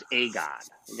 He's just a god.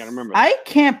 You gotta remember. I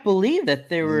can't believe that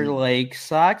there were like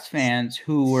Sox fans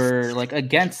who were like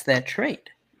against that trade.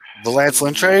 The Lance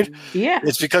Lynn trade? Yeah.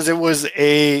 It's because it was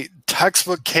a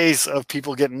textbook case of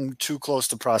people getting too close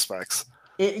to prospects.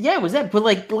 It was that, but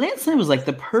like Lance Lynn was like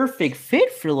the perfect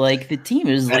fit for like the team.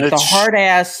 It was like the hard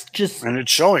ass, and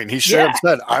it's showing. He straight up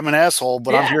said, "I'm an asshole,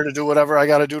 but I'm here to do whatever I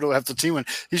got to do to have the team win."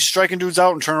 He's striking dudes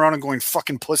out and turning around and going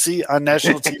fucking pussy on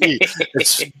national TV.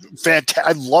 It's fantastic.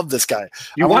 I love this guy.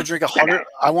 I want to drink 100.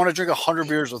 I want to drink 100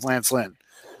 beers with Lance Lynn,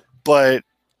 but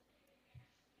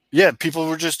yeah, people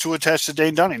were just too attached to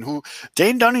Dane Dunning.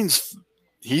 Dane Dunning's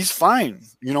he's fine.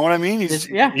 You know what I mean?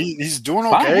 He's doing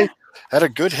okay. Had a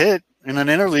good hit in an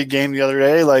interleague game the other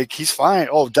day. Like, he's fine.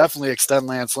 Oh, definitely extend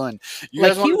Lance Lynn. You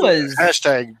guys want to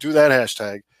do that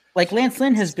hashtag. Like, Lance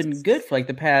Lynn has been good for like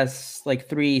the past like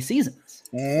 3 seasons.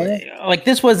 Like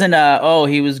this wasn't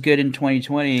he was good in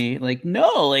 2020. Like,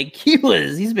 no, like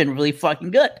he's been really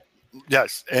fucking good.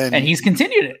 Yes. And he's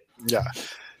continued it. Yeah.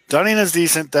 Dunning is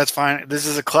decent. That's fine. This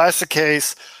is a classic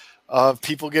case of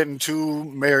people getting too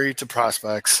married to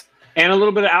prospects. And a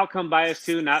little bit of outcome bias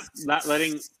too, not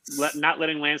letting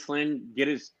Lance Lynn get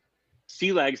his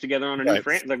sea legs together on a new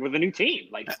with a new team.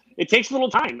 Like it takes a little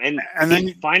time, and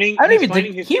then finding. I don't even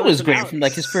think he was great from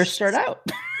like his first start out.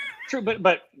 True,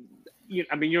 but you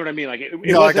know what I mean. Like it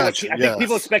I think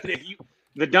people expected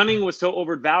the Dunning was so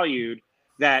overvalued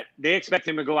that they expect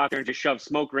him to go out there and just shove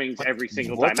smoke rings every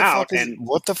single time out.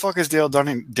 What the fuck is Dane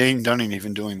Dunning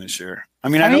even doing this year? I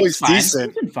mean, I know he's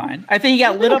decent. He's been fine. I think he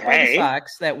got lit up by the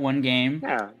Sox that one game.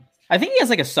 Yeah. I think he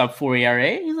has like a sub-4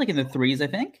 ERA. He's like in the 3s, I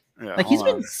think. Yeah, like he's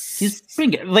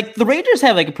been good. Like the Rangers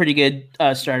have like a pretty good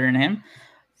starter in him.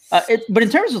 But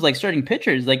in terms of like starting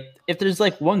pitchers, like if there's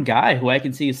like one guy who I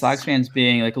can see Sox fans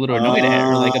being like a little annoyed at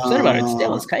or like upset about, it's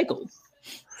Dallas Keuchel.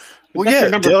 Well,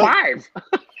 that's number 5.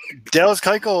 Dallas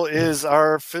Keuchel is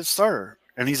our 5th starter,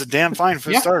 and he's a damn fine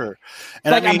 5th starter.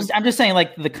 And like, I'm just saying,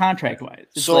 like the contract wise,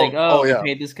 it's like, we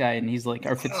paid this guy, and he's like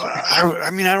our 5th starter.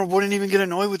 I wouldn't even get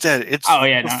annoyed with that. It's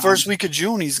the first week of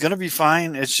June. He's gonna be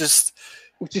fine. It's just,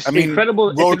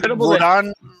 incredible.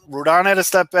 Rodon had a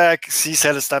step back. Cease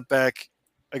had a step back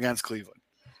against Cleveland.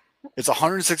 It's a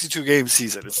 162 game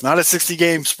season. It's not a 60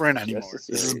 game sprint anymore.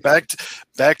 This is back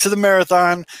to the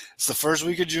marathon. It's the first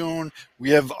week of June.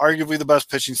 We have arguably the best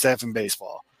pitching staff in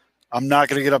baseball. I'm not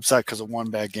going to get upset because of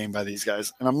one bad game by these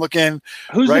guys. And I'm looking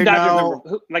who's right the Dodgers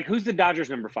now. Who's the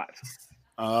Dodgers number 5?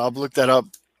 I'll look that up.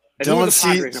 And Dylan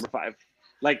Cease number 5.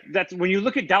 Like that's when you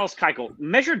look at Dallas Keuchel.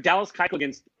 Measure Dallas Keuchel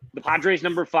against the Padres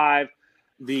number 5,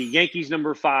 the Yankees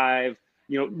number 5.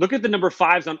 You know, look at the number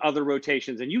 5s on other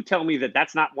rotations, and you tell me that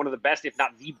that's not one of the best, if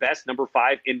not the best, number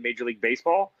 5 in Major League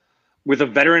Baseball, with a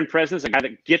veteran presence, a guy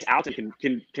that gets out and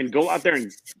can go out there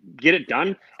and get it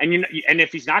done. And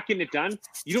if he's not getting it done,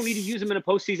 you don't need to use him in a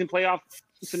postseason playoff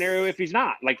scenario if he's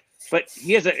not. Like, but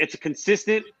it's a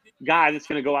consistent guy that's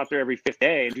going to go out there every 5th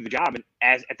day and do the job. And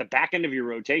as at the back end of your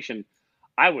rotation,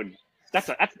 I'd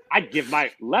give my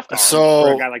left arm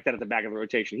for a guy like that at the back of the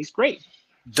rotation. He's great.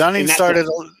 Dunning started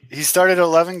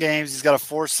 11 games. He's got a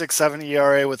 4.67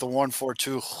 ERA with a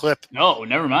 1.42 clip. No,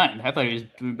 never mind. I thought he was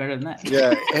doing better than that.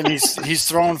 Yeah, and he's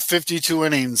thrown 52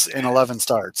 innings in 11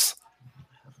 starts.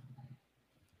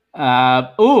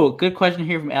 Good question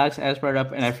here from Alex as brought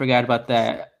up, and I forgot about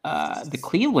that. The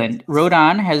Cleveland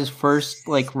Rodon has his first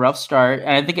like rough start, and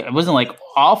I think it wasn't like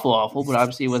awful, but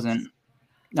obviously it wasn't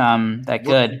that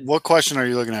good. What question are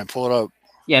you looking at? Pull it up.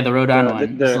 Yeah, the Rodon one.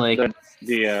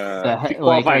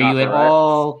 Are you at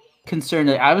all concerned?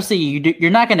 Obviously, you're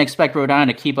not going to expect Rodon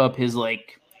to keep up his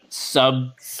like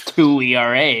sub 2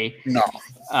 ERA. No.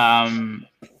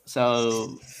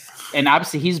 So, and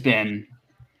obviously he's been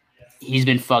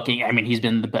fucking. I mean, he's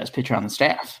been the best pitcher on the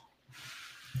staff.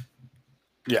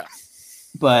 Yeah.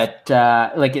 But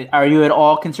are you at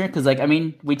all concerned? Because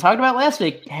we talked about last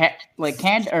week,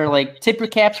 tip your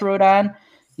caps, Rodon.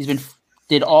 He's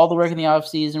did all the work in the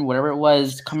offseason, whatever it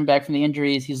was, coming back from the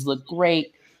injuries. He's looked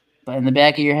great. But in the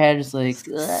back of your head, it's like,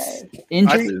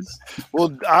 injuries?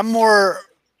 I'm more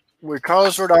 – with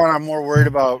Carlos Rodon, I'm more worried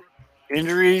about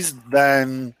injuries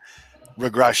than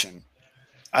regression.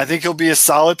 I think he'll be a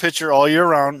solid pitcher all year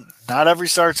round. Not every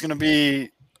start's going to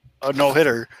be a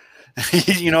no-hitter.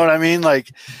 You know what I mean?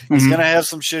 Like, he's going to have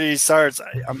some shitty starts.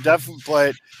 I'm definitely –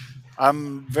 but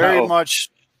I'm very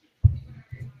much –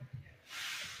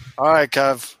 all right,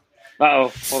 Kev.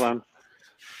 Hold on.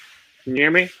 Can you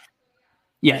hear me?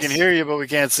 Yes. We can hear you, but we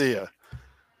can't see you.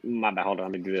 My bad. Hold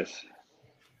on. Let me do this.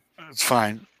 It's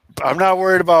fine. I'm not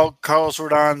worried about Carlos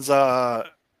Rodon's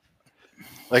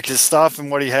his stuff and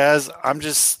what he has. I'm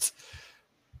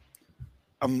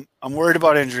worried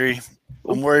about injury.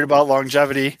 I'm worried about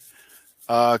longevity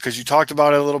because you talked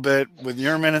about it a little bit with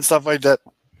Yerman and stuff like that.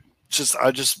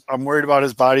 I'm worried about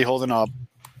his body holding up.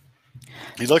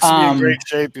 He looks to be in great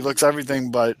shape. He looks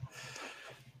everything, but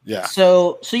yeah.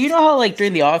 So you know how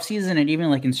during the off season and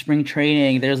even in spring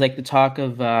training, there's the talk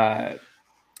of how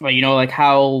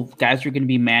guys are going to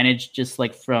be managed just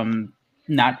from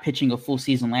not pitching a full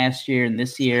season last year and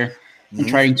this year and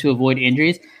trying to avoid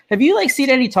injuries. Have you seen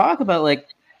any talk about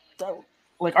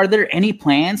are there any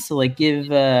plans to give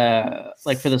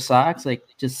for the Sox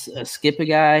just skip a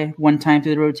guy one time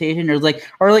through the rotation or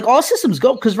all systems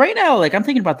go? Because right now I'm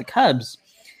thinking about the Cubs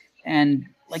and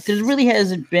there really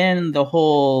hasn't been the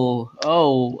whole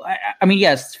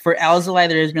yes, for Alzolay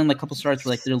there has been a couple starts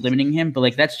where they're limiting him,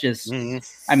 but that's just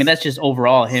that's just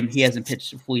overall him. He hasn't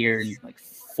pitched a full year in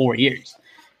 4 years.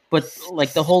 But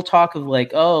the whole talk of we're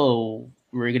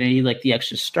gonna need the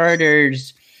extra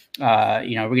starters. We're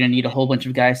going to need a whole bunch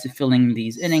of guys to fill in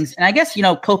these innings. And I guess,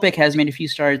 Kopech has made a few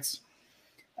starts.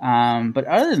 But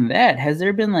other than that, has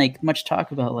there been like much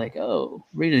talk about like, oh,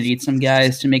 we're gonna need some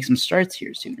guys to make some starts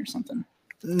here soon or something?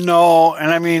 No,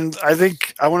 and I mean, I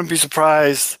think I wouldn't be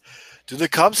surprised. Do the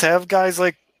Cubs have guys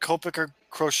like Kopech or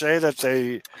Crochet that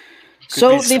they?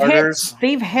 So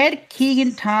they've had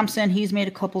Keegan Thompson. He's made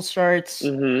a couple starts,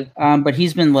 but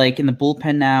he's been like in the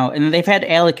bullpen now. And then they've had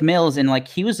Alec Mills, and like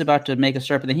he was about to make a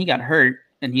start, but then he got hurt,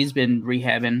 and he's been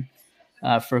rehabbing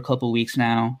for a couple weeks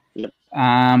now. Yep.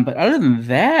 But other than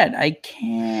that, I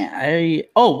can't.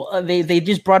 They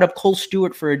just brought up Cole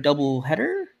Stewart for a double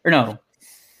header, or no.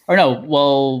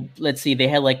 Well, let's see. They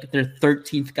had like their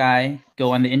 13th guy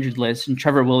go on the injured list, and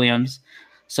Trevor Williams.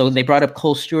 So they brought up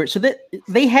Cole Stewart. So that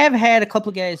they have had a couple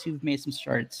of guys who've made some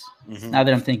starts. Now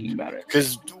that I'm thinking about it,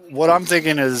 because what I'm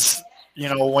thinking is,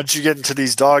 once you get into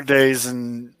these dog days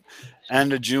and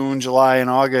end of June, July, and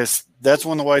August, that's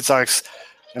when the White Sox.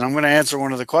 And I'm going to answer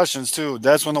one of the questions too.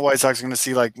 That's when the White Sox are going to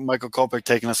see like Michael Kopech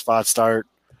taking a spot start.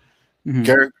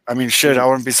 Garrett, I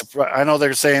wouldn't be surprised. I know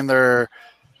they're saying they're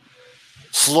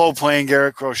slow playing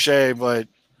Garrett Crochet, but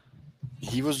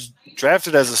he was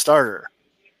drafted as a starter.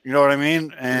 You know what I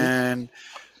mean? And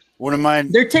wouldn't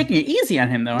mind. They're taking it easy on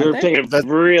him, though. They're taking it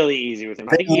really easy with him.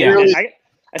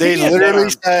 They literally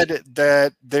said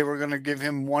that they were going to give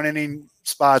him 1 inning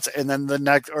spots, and then the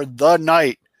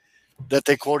night that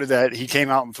they quoted that, he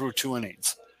came out and threw 2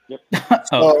 innings. Yep.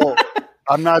 So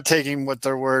I'm not taking what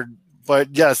their word, but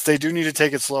yes, they do need to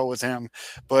take it slow with him.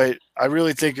 But I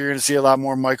really think you're going to see a lot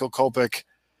more Michael Kopech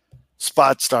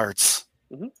spot starts.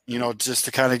 Just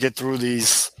to kind of get through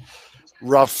these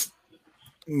rough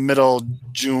middle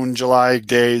June, July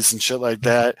days and shit like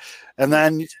that. And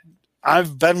then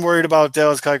I've been worried about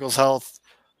Dallas Keuchel's health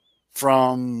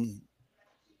from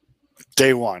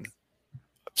day one.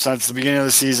 Since the beginning of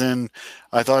the season,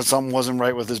 I thought something wasn't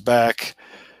right with his back.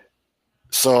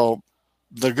 So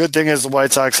the good thing is the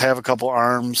White Sox have a couple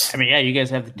arms. I mean, yeah, you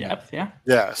guys have the depth, yeah.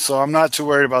 Yeah, so I'm not too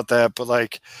worried about that. But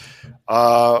like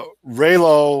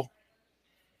Raylo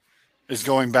is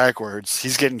going backwards.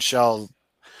 He's getting shelled.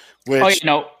 Which,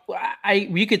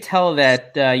 you could tell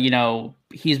that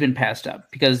he's been passed up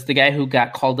because the guy who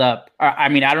got called up. I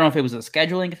don't know if it was a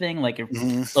scheduling thing, like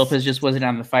if Lopez just wasn't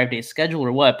on the 5-day schedule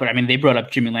or what. But I mean, they brought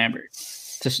up Jimmy Lambert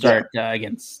to start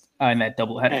against in that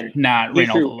doubleheader, not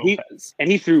Reynaldo Lopez.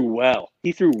 And he threw well.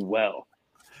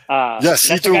 Yes,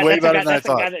 he threw way better than I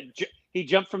thought. He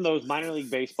jumped from those minor league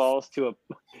baseballs to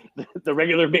the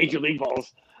regular major league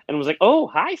balls. And was like, oh,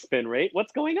 hi, spin rate.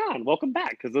 What's going on? Welcome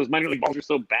back. Because those minor league balls are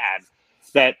so bad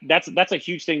that's a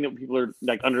huge thing that people are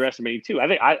like underestimating too.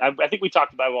 I think we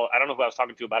talked about. Well, I don't know who I was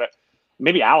talking to about it.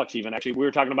 Maybe Alex even actually. We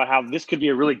were talking about how this could be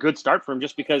a really good start for him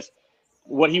just because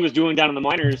what he was doing down in the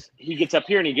minors. He gets up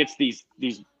here and he gets these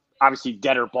obviously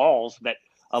deader balls that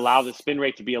allow the spin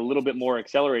rate to be a little bit more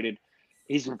accelerated.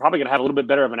 He's probably going to have a little bit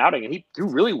better of an outing, and he threw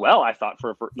really well. I thought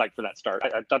for that start,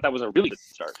 I thought that was a really good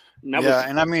start. And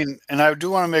I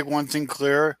do want to make one thing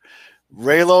clear: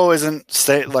 Raylo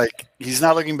he's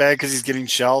not looking bad because he's getting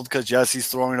shelled. Because yes, he's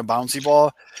throwing a bouncy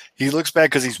ball. He looks bad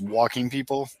because he's walking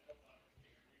people.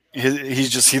 He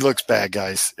looks bad,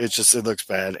 guys. It looks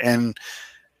bad, and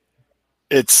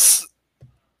it's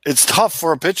tough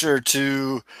for a pitcher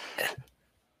to,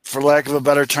 for lack of a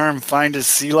better term, find his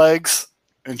sea legs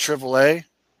in AAA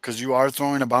because you are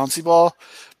throwing a bouncy ball.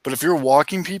 But if you're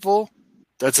walking people,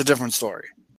 that's a different story.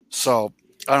 So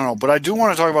I don't know, but I do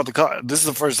want to talk about this is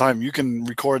the first time you can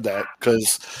record that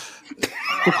because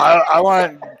I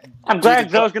want. I'm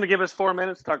glad Joe's going to give us 4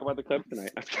 minutes to talk about the Cubs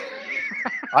tonight.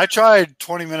 I tried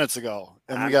 20 minutes ago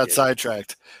and we got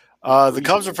sidetracked. The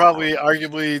Cubs are probably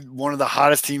arguably one of the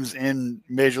hottest teams in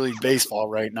Major League Baseball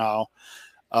right now.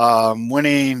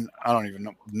 Winning, I don't even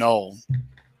know.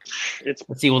 Let's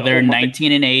see. Well, they're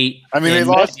 19-8. I mean,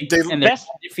 they're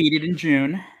defeated in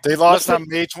June. They lost on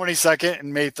May 22nd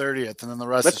and May 30th, and then the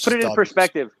rest. Let's put it in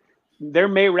perspective. Their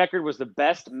May record was the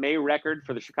best May record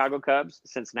for the Chicago Cubs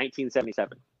since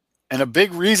 1977. And a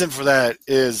big reason for that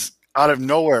is out of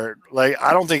nowhere. Like,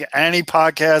 I don't think any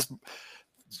podcast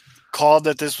called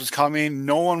that this was coming.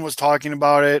 No one was talking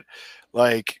about it.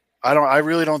 Like, I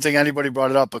really don't think anybody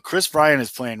brought it up. But Chris Bryant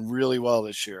is playing really well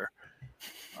this year.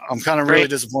 I'm kind of really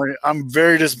disappointed. I'm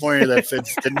very disappointed that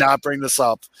Fitz did not bring this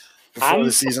up before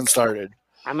the season started.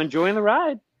 I'm enjoying the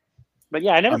ride. But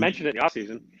yeah, I never mentioned it in the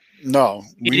offseason. No.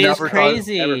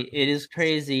 It is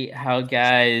crazy how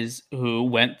guys who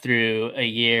went through a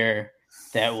year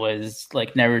that was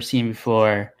like never seen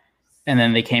before, and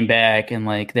then they came back and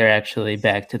like they're actually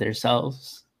back to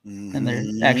themselves. And they're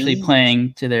actually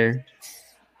playing to their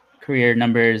career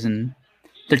numbers and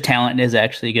their talent is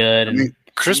actually good. I mean,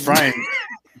 Chris Bryant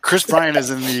Chris Bryant is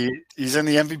he's in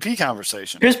the MVP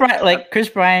conversation. Chris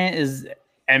Bryant is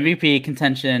MVP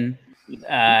contention.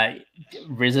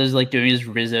 Rizzo's like doing his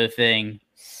Rizzo thing.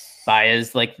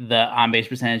 Baez, like the on base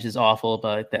percentage is awful,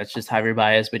 but that's just Javier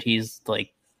Baez. But he's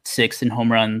like 6th in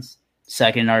home runs,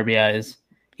 2nd in RBIs.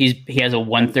 He has a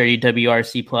 130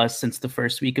 WRC plus since the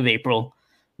first week of April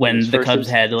when the Cubs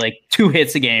had like 2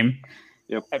 hits a game.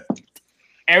 Yep.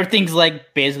 Everything's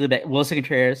like basically Wilson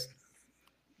Contreras,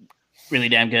 really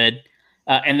damn good.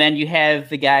 And then you have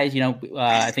the guys,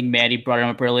 I think Maddie brought him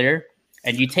up earlier,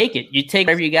 and you take it. You take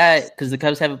whatever you got because the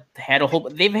Cubs have had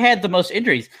they've had the most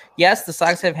injuries. Yes, the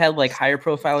Sox have had like higher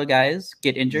profile guys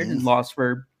get injured and lost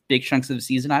for big chunks of the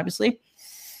season, obviously.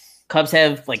 Cubs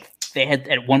have they had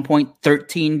at one point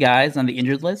 13 guys on the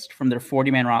injured list from their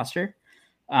 40-man roster.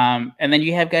 And then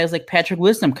you have guys like Patrick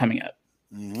Wisdom coming up,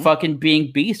 fucking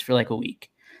being beast for like a week.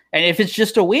 And if it's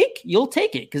just a week, you'll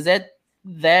take it because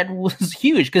that was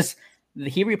huge because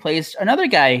he replaced another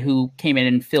guy who came in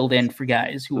and filled in for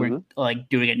guys who weren't like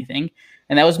doing anything,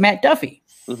 and that was Matt Duffy.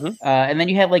 And then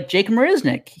you have like Jacob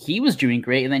Marisnik. He was doing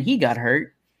great, and then he got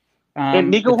hurt.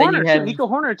 And Nico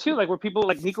Horner too, like where people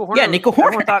like Nico Horner. Yeah, Nico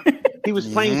Horner. Everyone thought he was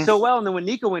playing so well, and then when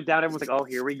Nico went down, everyone's like, "Oh,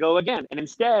 here we go again." And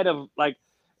instead of like,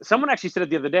 someone actually said it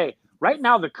the other day. Right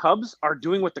now, the Cubs are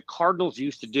doing what the Cardinals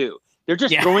used to do. They're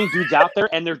just throwing dudes out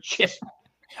there, and they're just,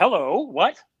 hello,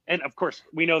 what? And of course,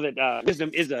 we know that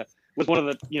Wisdom was one of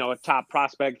the a top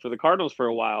prospect for the Cardinals for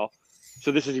a while.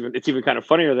 So it's even kind of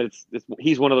funnier that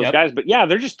he's one of those guys. But yeah,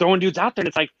 they're just throwing dudes out there, and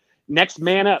it's like next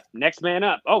man up.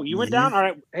 Oh, you went down. All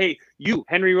right, hey, you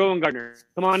Henry Rowengartner,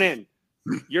 come on in.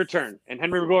 Your turn. And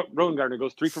Henry Rowengartner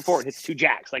goes 3 for 4 and hits 2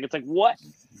 jacks. Like it's like what?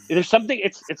 There's something.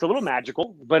 It's a little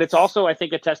magical, but it's also I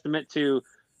think a testament to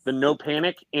the no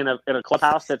panic in a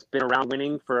clubhouse that's been around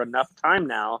winning for enough time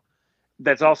now.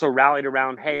 That's also rallied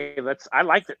around, hey, I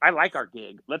like our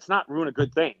gig. Let's not ruin a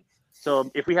good thing.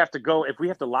 So if we have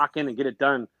to lock in and get it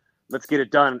done, let's get it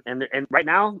done. And right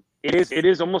now it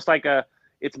is almost like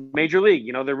it's major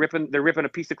league. They're ripping a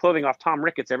piece of clothing off Tom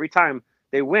Ricketts every time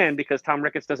they win because Tom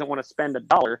Ricketts doesn't want to spend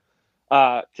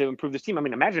 $1 to improve this team. I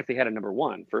mean, imagine if they had a number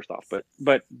 1 first off,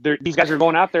 but these guys are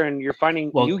going out there and you're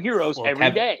finding new heroes every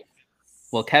day.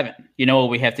 Well, Kevin, you know what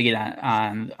we have to get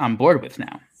on board with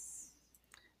now?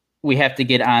 We have to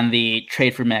get on the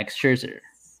trade for Max Scherzer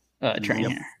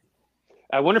train here.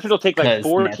 I wonder if it'll take like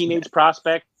 4 teenage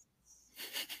prospects.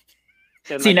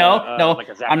 See, no,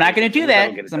 I'm not going to do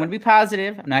that because I'm going to be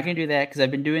positive. I'm not going to do that because I've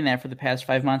been doing that for the past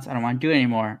 5 months. I don't want to do it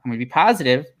anymore. I'm going to be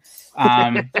positive.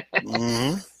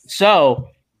 So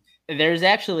there's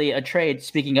actually a trade,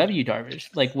 speaking of Yu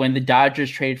Darvish, like when the Dodgers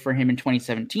traded for him in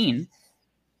 2017,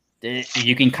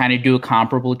 you can kind of do a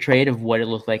comparable trade of what it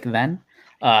looked like then.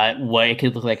 What it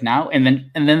could look like now, and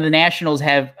then the Nationals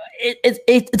have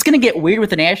it's going to get weird with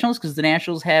the Nationals because the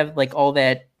Nationals have like all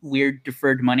that weird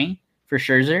deferred money for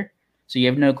Scherzer, so you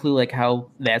have no clue like how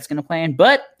that's going to play in.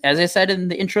 But as I said in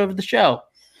the intro of the show,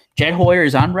 Jed Hoyer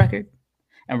is on record,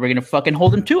 and we're going to fucking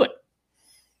hold him to it.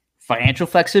 Financial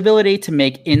flexibility to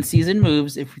make in-season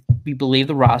moves if we believe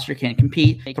the roster can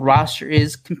compete. If the roster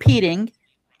is competing,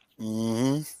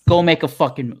 go make a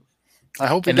fucking move. I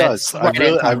hope he does.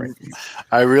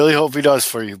 I really hope he does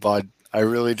for you, bud. I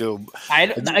really do. I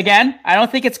don't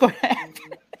think it's going to happen.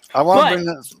 I want to bring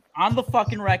this on the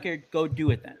fucking record. Go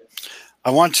do it then.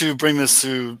 I want to bring this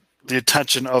to the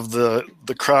attention of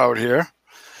the crowd here.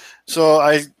 So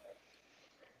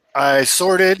I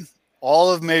sorted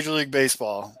all of Major League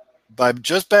Baseball by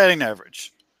just batting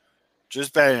average.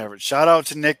 Just batting average. Shout out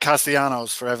to Nick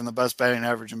Castellanos for having the best batting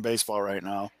average in baseball right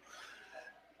now.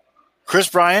 Chris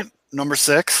Bryant, number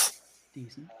 6.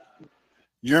 Decent.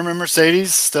 Yermin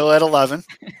Mercedes still at 11.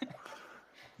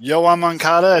 Yoan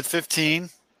Moncada at 15.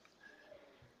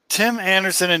 Tim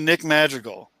Anderson and Nick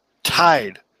Madrigal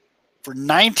tied for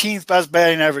 19th best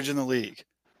batting average in the league.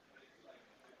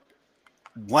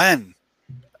 When,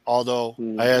 Aldo,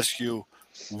 I ask you,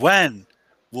 when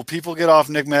will people get off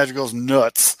Nick Madrigal's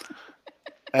nuts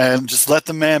and just let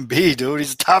the man be, dude?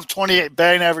 He's a top 28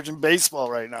 batting average in baseball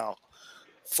right now.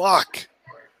 Fuck.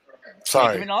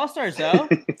 Sorry. Even All-Stars though.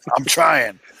 I'm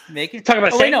trying. Talk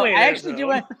about I actually do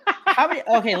want. How many?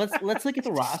 Okay, let's look at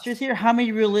the rosters here. How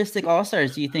many realistic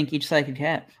All-Stars do you think each side could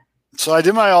have? So I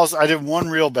did one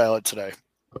real ballot today.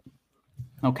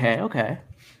 Okay.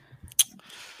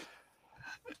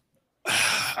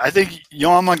 I think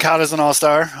Yoan Moncada's an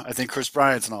All-Star. I think Chris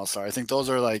Bryant's an All-Star. I think those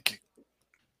are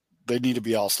they need to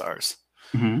be All-Stars.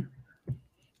 Mm-hmm.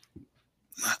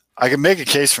 I can make a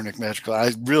case for Nick Madrigal.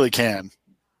 I really can.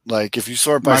 Like if you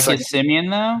sort by Marcus Semien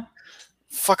though.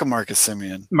 Fuck a Marcus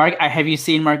Semien. Have you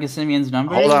seen Marcus Semien's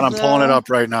numbers? Hold on, I'm pulling it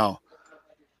up right now.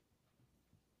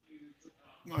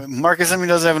 Marcus Semien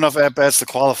doesn't have enough at bats to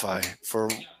qualify for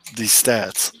these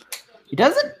stats. He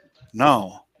doesn't?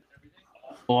 No.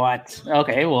 What?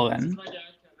 Okay, well then.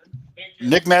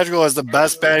 Nick Madrigal has the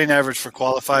best batting average for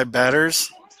qualified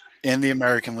batters in the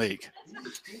American League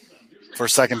for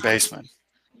second baseman.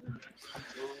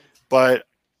 But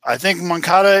I think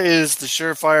Moncada is the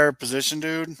surefire position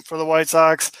dude for the White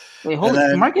Sox. Wait, hold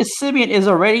on. Marcus Semien is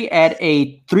already at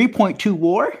a 3.2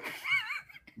 WAR?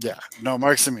 Yeah. No,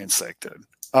 Marcus Semien's sick, dude.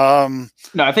 No,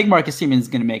 I think Marcus Semien is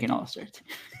going to make an All-Star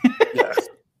team. Yeah.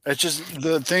 It's just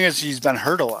the thing is he's been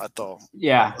hurt a lot though.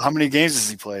 Yeah. How many games has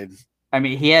he played? I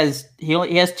mean, he has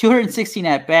 216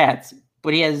 at bats,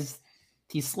 but he's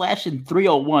slashing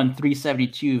 301,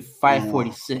 372,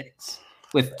 546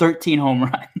 with 13 home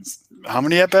runs. How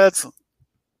many at bats?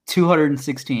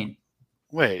 216.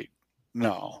 Wait,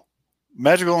 no.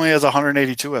 Magic only has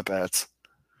 182 at bats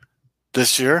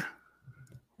this year.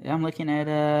 Yeah, I'm looking at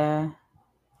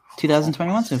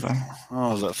 2021 so far.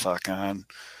 Oh, the fuck on.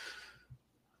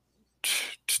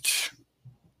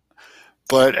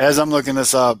 But as I'm looking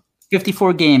this up,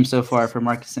 54 games so far for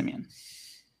Marcus Semien.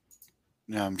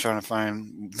 Yeah, I'm trying to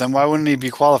find. Then why wouldn't he be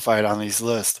qualified on these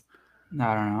lists?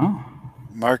 I don't know.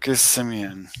 Marcus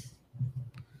Semien.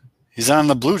 He's on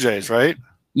the Blue Jays, right?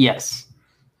 Yes.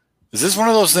 Is this one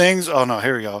of those things? Oh no,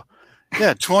 here we go.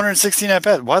 Yeah, 216 at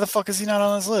bat. Why the fuck is he not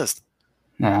on this list?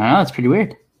 No, it's pretty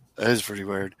weird. That is pretty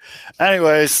weird.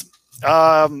 Anyways,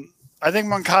 I think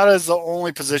Moncada is the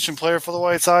only position player for the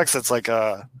White Sox that's like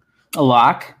a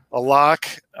lock. A lock.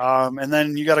 And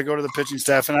then you got to go to the pitching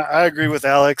staff. And I agree with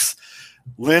Alex.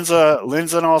 Lynn's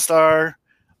an all-star.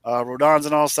 Rodon's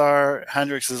an all-star.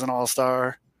 Hendricks is an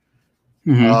all-star.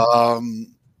 Mm-hmm.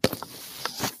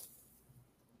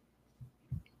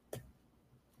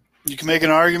 You can make an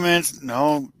argument.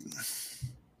 No.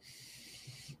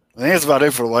 I think that's about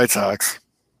it for the White Sox.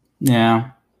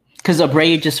 Yeah. Because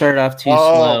Abreu just started off too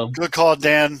slow. Good call,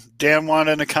 Dan. Dan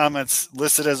wanted in the comments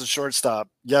listed as a shortstop.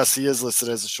 Yes, he is listed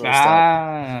as a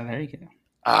shortstop. There you go.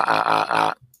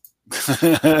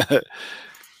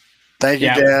 Thank you,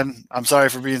 Dan. I'm sorry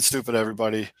for being stupid,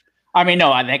 everybody. I mean,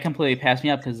 no, that completely passed me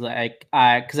up because, I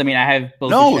have Bo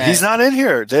No, Bichette. He's not in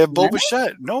here. They have Bo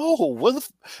Bichette. No, what the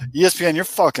ESPN? You're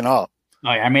fucking up.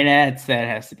 Oh, yeah. I mean, that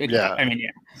has to be. Yeah. I mean,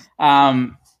 yeah.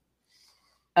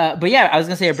 But yeah, I was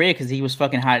gonna say Abreu because he was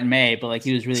fucking hot in May, but like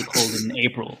he was really cold in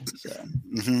April. So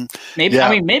maybe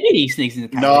maybe he sneaks in the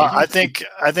conversation. No, I think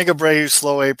Abreu's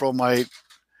slow April might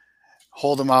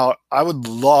hold him out. I would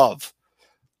love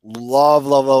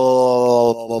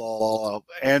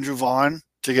Andrew Vaughn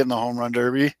to get in the home run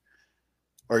derby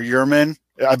or Yerman.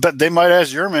 I bet they might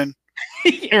ask Yerman.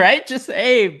 Right? Just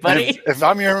hey, buddy. If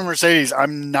I'm Yerman Mercedes,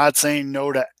 I'm not saying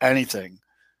no to anything.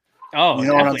 Oh, you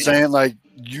know what I'm saying? Like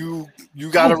you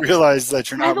got to realize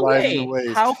that you're not riding the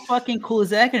wave. How fucking cool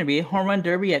is that going to be? Home run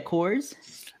derby at Coors?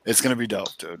 It's going to be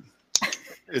dope, dude.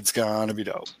 It's going to be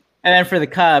dope. And then for the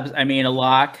Cubs, I mean, a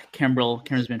lock.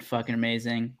 Kimbrel's been fucking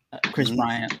amazing. Chris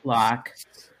Bryant, lock.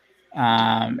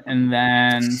 And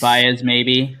then Baez,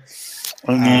 maybe.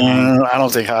 I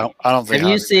don't think. Have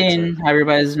you seen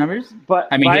everybody's numbers? But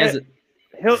I mean,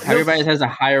 everybody has a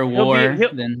higher WAR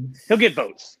than. He'll get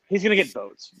votes. He's going to get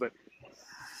votes, but.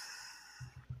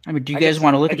 I mean, do you guys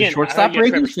want to look at the shortstop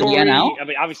rankings for the NL? I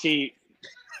mean, obviously,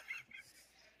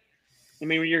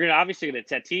 you're going to obviously get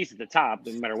Tatis at the top,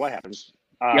 no matter what happens.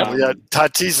 Yeah,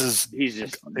 Tatis is he's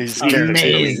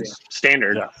amazing,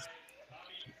 standard. Yeah.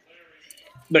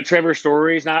 But Trevor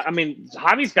Story's not. I mean,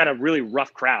 Javi's got a really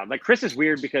rough crowd. Like Chris is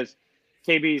weird because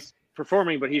KB's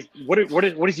performing, but he's what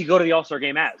does he go to the All-Star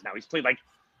game as now? He's played like.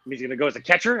 He's going to go as a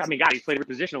catcher. I mean, God, he's played every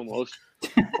position almost.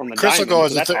 From the Chris will go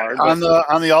as on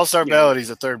the All-Star ballot. He's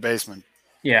a third baseman.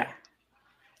 Yeah,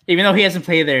 even though he hasn't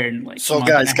played there in like. So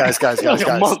guys,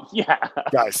 yeah,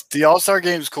 guys, the All-Star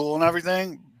game's cool and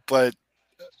everything, but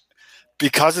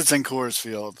because it's in Coors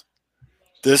Field,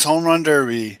 this home run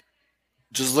derby.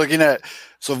 Just looking at,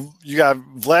 so you got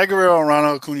Vlad Guerrero and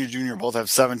Ronald Acuna Jr. both have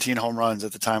 17 home runs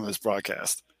at the time of this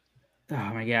broadcast. Oh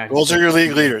my God! Those are your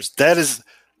league leaders. That is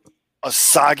a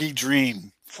soggy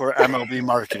dream for MLB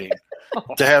marketing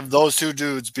to have those two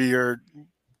dudes be your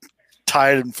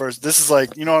tied in first. This is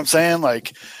like, you know what I'm saying?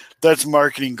 Like that's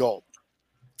marketing gold.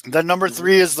 Then number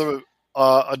 3 is the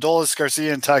Adolis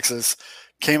Garcia in Texas.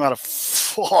 Came out of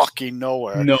fucking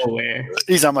nowhere.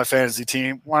 He's on my fantasy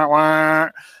team. Wah, wah.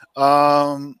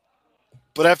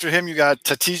 But after him, you got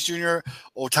Tatis Jr.,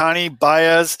 Ohtani,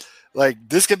 Baez. Like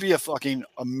this could be a fucking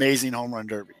amazing home run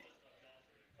derby.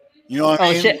 You know what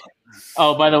I mean? Shit.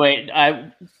 Oh, by the way,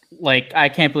 I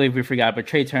can't believe we forgot, but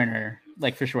Trey Turner,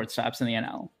 like for shortstops in the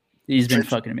NL, he's been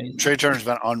fucking amazing. Trey Turner's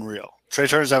been unreal. Trey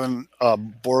Turner's having a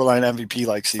borderline MVP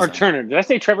like season. Or Turner. Did I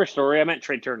say Trevor Story? I meant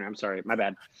Trey Turner. I'm sorry. My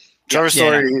bad. Trevor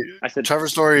Story. I said Trevor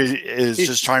Story is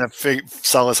just trying to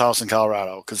sell his house in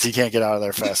Colorado because he can't get out of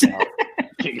there fast enough.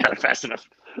 Can't get out fast enough.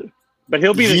 But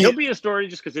he'll be a story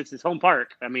just because it's his home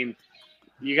park. I mean,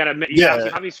 you got to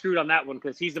how he screwed on that one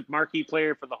because he's the marquee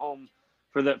player for the home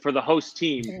for the host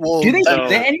team. Well, do they do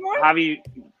that anymore? Javi,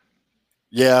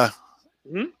 yeah.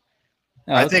 Hmm?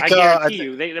 I think I guarantee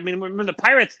you. When the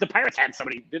Pirates had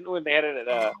somebody, didn't when they had it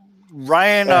at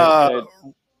Ryan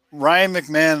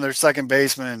McMahon, their second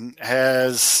baseman,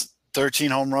 has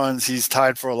 13 home runs. He's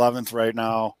tied for 11th right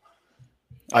now.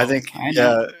 I think,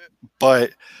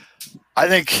 but I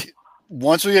think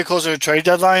once we get closer to trade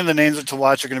deadline, the names to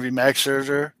watch are going to be Max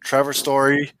Scherzer, Trevor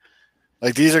Story.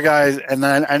 Like, these are guys, and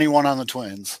then anyone on the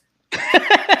Twins.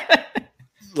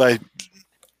 Like,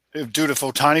 if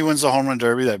Ohtani wins the home run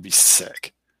derby, that'd be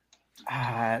sick.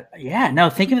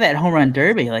 Think of that home run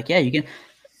derby. Like, yeah, you can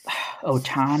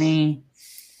Ohtani.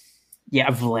 Yeah,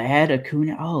 Vlad,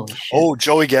 Acuna. Oh, shit. Oh,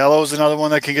 Joey Gallo is another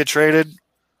one that can get traded.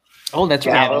 Oh, that's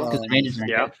right. Because the Rangers are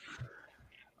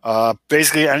good.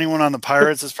 Basically, anyone on the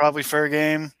Pirates is probably fair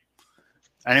game.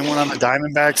 Anyone on the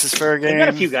Diamondbacks is fair game. They got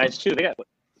a few guys, too. They got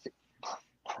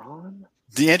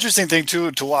the interesting thing,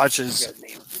 too, to watch is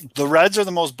the Reds are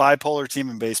the most bipolar team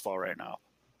in baseball right now.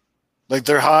 Like,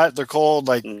 they're hot, they're cold.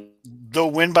 Like,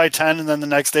 they'll win by 10, and then the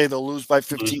next day they'll lose by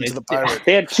 15 to the Pirates.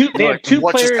 They had two what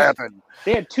players. Just happened?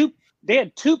 They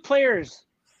had two players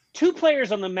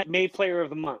on the May Player of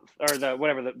the Month or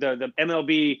the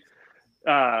MLB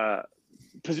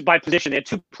by position. They had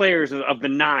two players of the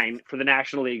 9 for the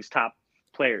National League's top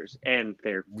players, and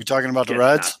they're. We talking about the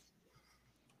Reds?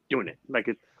 Doing it like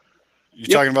it. You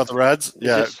talking about the Reds?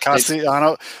 Yeah,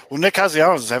 Castellanos. Well, Nick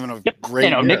Castellanos is having a great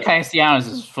year. Nick Castellanos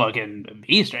is fucking a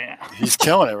beast right now. He's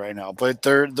killing it right now. But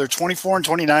they're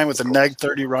 24-29 with a neg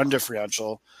 30 run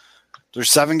differential. They're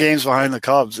 7 games behind the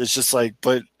Cubs. It's just like,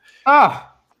 but a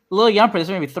little Yumper, this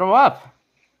made me throw up.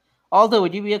 Aldo,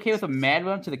 would you be okay with a mad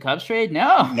bump to the Cubs trade?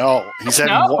 No. He's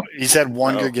had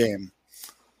one good game.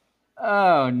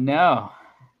 Oh no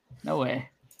way.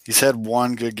 He's had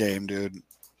one good game, dude.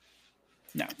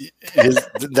 No,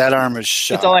 that arm is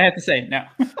shot. That's all I have to say. No.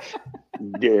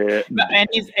 Yeah, and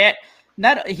he's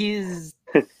but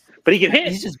he can hit.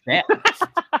 He's just bad.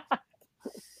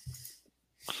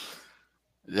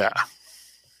 Yeah.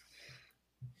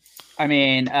 I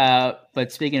mean,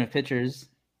 but speaking of pitchers,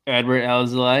 Edward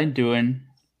Alzolay doing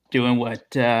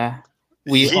what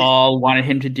we all wanted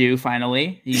him to do.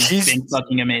 Finally, he's been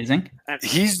fucking amazing.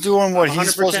 He's doing what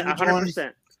he's supposed to be doing.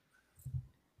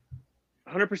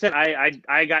 100%.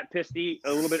 I got pissed a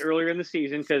little bit earlier in the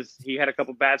season because he had a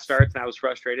couple bad starts and I was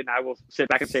frustrated. And I will sit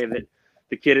back and say that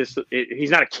the kid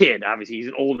he's not a kid, obviously. He's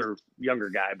an younger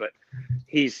guy, but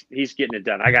he's getting it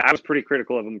done. I was pretty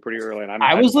critical of him pretty early. And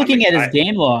I was looking at his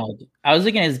game log.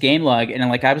 And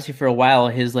like obviously for a while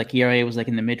his like ERA was like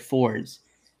in the mid 4s.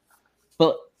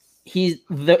 But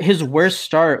his worst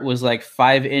start was like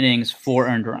 5 innings, 4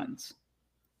 earned runs.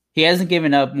 He hasn't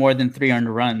given up more than 3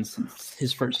 earned runs since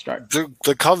his first start.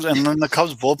 The Cubs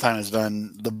bullpen has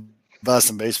been the best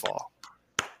in baseball.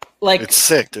 Like, it's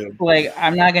sick, dude. Like,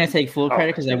 I'm not gonna take full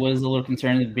credit because I was a little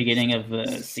concerned at the beginning of the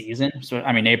season. So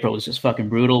I mean, April was just fucking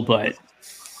brutal. But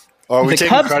are we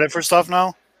taking credit for stuff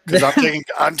now? Because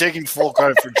I'm taking full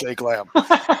credit for Jake Lamb.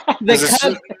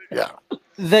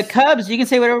 The Cubs, you can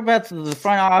say whatever about the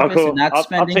front office and not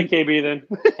spending. I'll take KB then.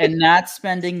 And not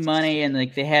spending money, and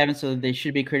like they haven't, so they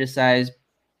should be criticized.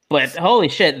 But holy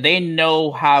shit, they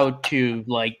know how to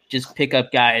like just pick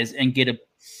up guys and get a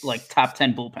like top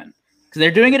 10 bullpen because they're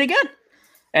doing it again,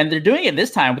 and they're doing it this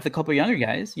time with a couple younger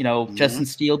guys. You know, Justin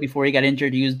Steele before he got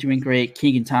injured, he was doing great.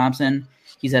 Keegan Thompson,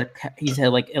 he's had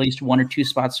like at least 1 or 2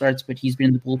 spot starts, but he's been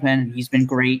in the bullpen and he's been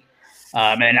great.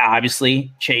 And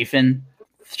obviously Chafin.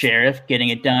 Sheriff getting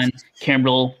it done.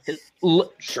 Kimbrel,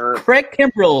 Craig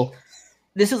Kimbrel.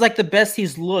 This is like the best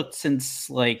he's looked since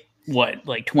like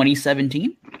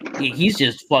 2017. He's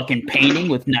just fucking painting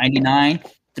with 99,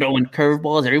 throwing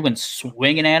curveballs. Everyone's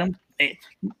swinging at him.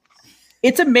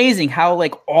 It's amazing how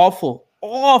like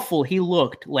awful he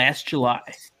looked last July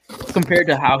compared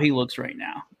to how he looks right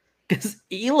now. Because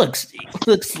he looks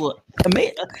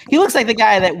amazing. He looks like the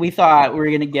guy that we thought we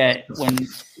were gonna get when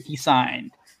he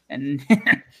signed. And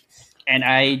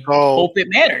I hope it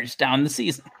matters down the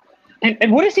season.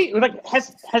 And what is he like?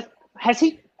 Has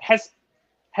he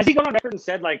gone on record and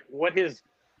said like what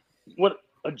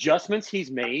adjustments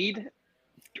he's made,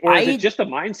 or is it just a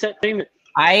mindset thing that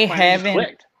I haven't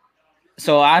clicked?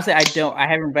 So honestly, I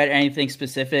haven't read anything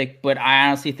specific, but I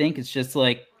honestly think it's just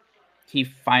like he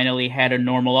finally had a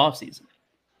normal offseason.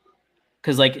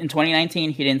 because like in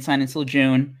 2019 he didn't sign until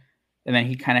June, and then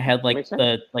he kind of had like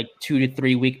the 2 to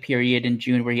 3 week period in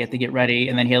June where he had to get ready,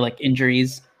 and then he had like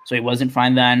injuries, so he wasn't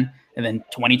fine then. And then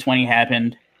 2020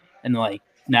 happened, and like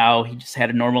now he just had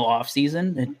a normal off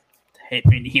season. And I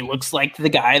mean, he looks like the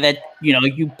guy that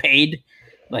you paid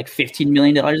like $15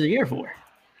 million a year for.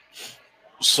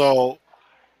 So,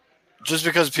 just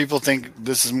because people think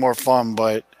this is more fun,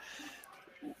 but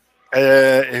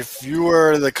if you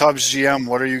were the Cubs GM,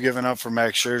 what are you giving up for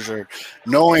Max Scherzer,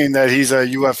 knowing that he's a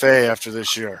UFA after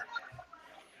this year?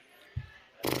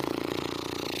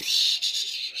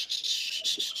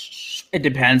 It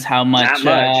depends how much.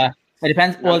 It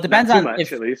depends. Well, it depends on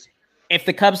much, at least. If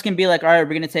the Cubs can be like, all right, we're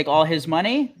going to take all his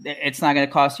money, it's not going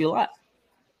to cost you a lot.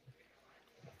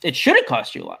 It shouldn't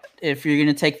cost you a lot if you're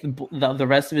going to take the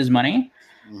rest of his money.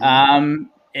 Mm-hmm.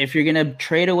 If you're going to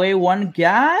trade away one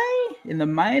guy in the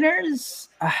minors,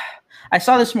 I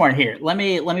saw this morning here. Let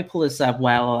me pull this up.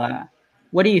 While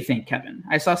what do you think, Kevin?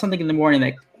 I saw something in the morning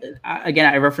that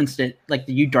again I referenced it, like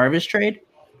the Yu Darvish trade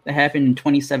that happened in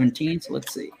 2017. So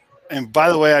let's see. And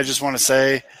by the way, I just want to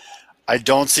say, I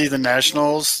don't see the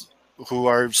Nationals, who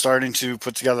are starting to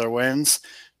put together wins,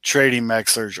 trading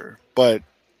Max Scherzer. But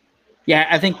yeah,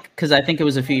 I think it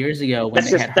was a few years ago when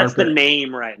they had Harper. That's the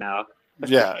name right now.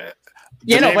 Yeah.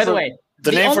 By the way,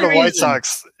 the name for the White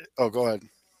Sox. Oh, go ahead.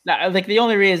 No, like the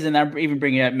only reason I'm even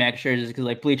bringing up Max Scherzer is because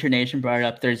like Bleacher Nation brought it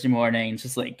up Thursday morning. It's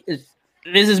just like this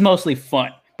is mostly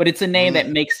fun, but it's a name that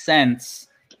makes sense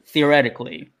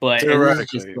theoretically. But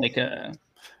it's just like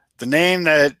the name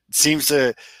that seems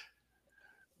to.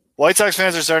 White Sox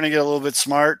fans are starting to get a little bit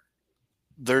smart.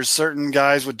 There's certain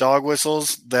guys with dog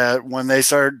whistles that when they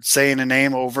start saying a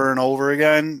name over and over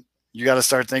again, you got to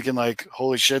start thinking like,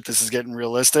 holy shit, this is getting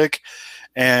realistic.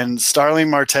 And Starling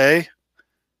Marte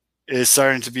is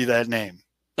starting to be that name.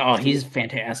 Oh, he's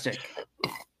fantastic.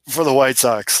 For the White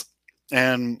Sox.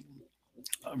 And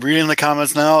reading the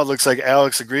comments now, it looks like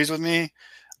Alex agrees with me.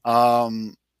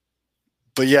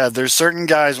 But yeah, there's certain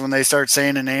guys when they start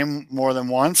saying a name more than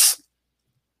once,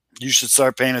 you should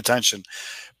start paying attention.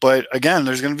 But again,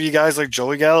 there's going to be guys like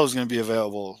Joey Gallo is going to be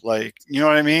available. Like, you know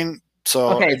what I mean? So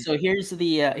okay, so here's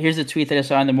the tweet that I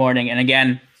saw in the morning, and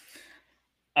again,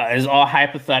 it's all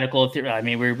hypothetical. I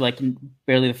mean, we're like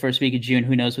barely the first week of June.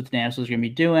 Who knows what the Nationals are going to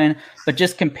be doing? But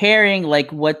just comparing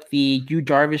like what the Yu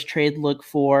Darvish trade looked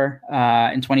for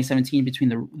in 2017 between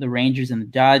the Rangers and the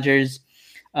Dodgers.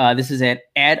 This is at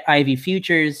Ivy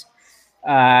Futures.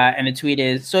 And the tweet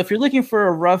is, so if you're looking for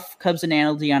a rough Cubs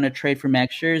analogy on a trade for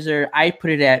Max Scherzer, I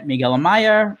put it at Miguel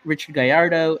Amaya, Richard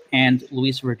Gallardo, and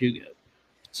Luis Verdugo.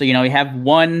 So, we have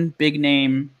one big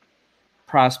name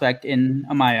prospect in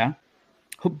Amaya,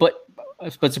 but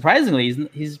surprisingly,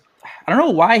 he's I don't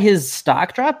know why his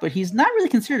stock dropped, but he's not really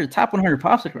considered a top 100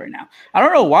 prospect right now. I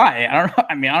don't know why. I don't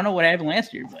know what happened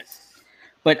last year,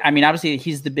 but I mean, obviously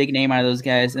he's the big name out of those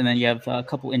guys, and then you have a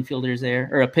couple infielders there,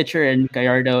 or a pitcher and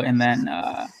Gallardo, and then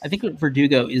I think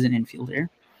Verdugo is an infielder.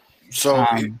 So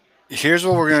here's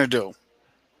what we're gonna do.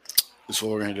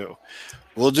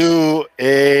 We'll do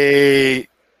a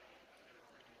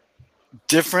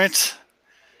different.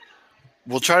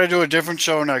 We'll try to do a different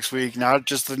show next week, not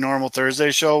just the normal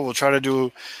Thursday show. We'll try to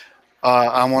do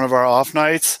on one of our off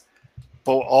nights,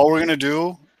 but all we're gonna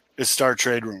do is start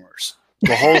trade rumors.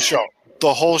 The whole show.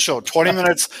 The whole show, 20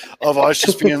 minutes of us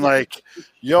just being like,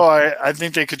 yo, I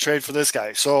think they could trade for this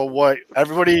guy. So what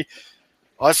everybody,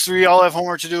 us three all have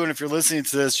homework to do. And if you're listening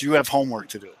to this, you have homework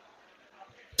to do.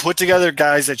 Put together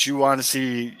guys that you want to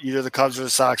see either the Cubs or the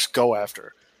Sox go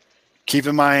after. Keep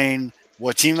in mind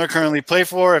what team they're currently play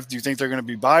for. If you think they're going to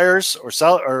be buyers or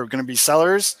going to be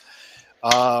sellers,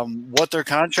 what their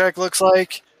contract looks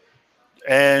like.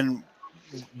 And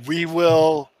we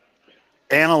will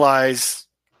analyze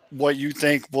what you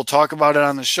think. We'll talk about it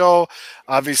on the show.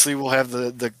 Obviously, we'll have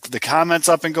the comments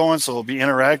up and going, so it'll be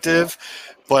interactive.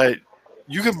 But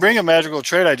you can bring a magical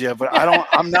trade idea, but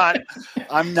I'm not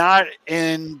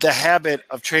in the habit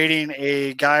of trading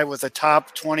a guy with a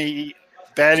top 20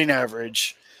 batting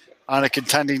average on a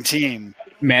contending team.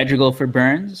 Magical for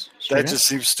Burns? That just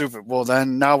seems stupid. Well,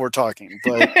 then now we're talking.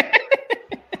 But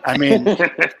I mean,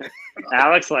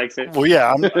 Alex likes it. Well,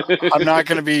 yeah, I'm not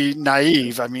going to be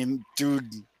naive. I mean,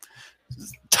 dude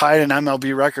tied an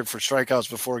MLB record for strikeouts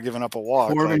before giving up a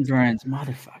walk. Corbin Burns,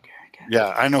 motherfucker. Yeah,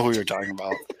 I know who you're talking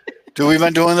about. Dude, we've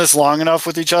been doing this long enough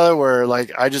with each other where,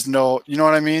 like, I just know, you know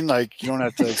what I mean? Like, you don't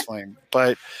have to explain.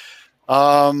 But,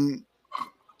 so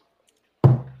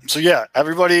yeah,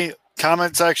 everybody,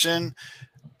 comment section,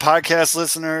 podcast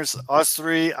listeners, us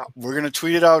three, we're going to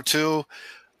tweet it out too.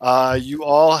 You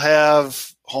all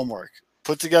have homework.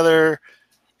 Put together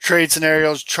trade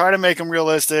scenarios. Try to make them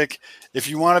realistic. If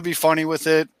you want to be funny with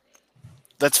it,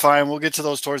 that's fine. We'll get to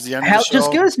those towards the end of the show.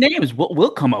 Just give us names.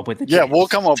 We'll come up with it. Yeah, we'll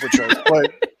come up with trades.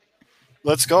 But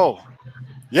let's go.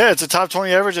 Yeah, it's a top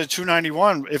 20 average at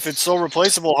 291. If it's so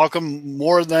replaceable, how come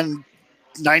more than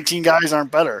 19 guys aren't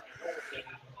better?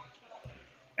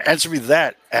 Answer me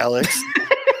that, Alex.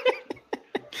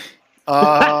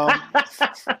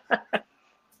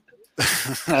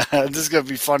 This is going to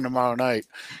be fun tomorrow night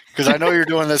because I know you're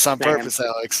doing this on purpose,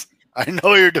 Alex. I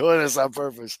know you're doing this on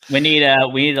purpose. We need a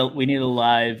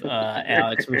live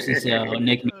Alex versus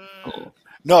Nick.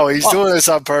 No, he's doing this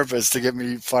on purpose to get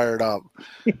me fired up.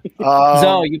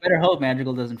 So you better hope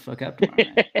Madrigal doesn't fuck up tomorrow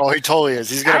night. Oh, he totally is.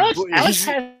 He's gonna. Alex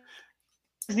has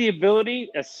the ability,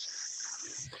 a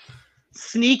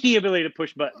sneaky ability to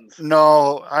push buttons.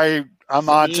 No, I'm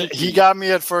on. He got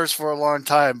me at first for a long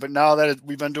time, but now that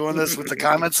we've been doing this with the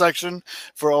comment section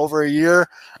for over a year,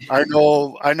 I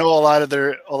know a lot of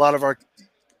our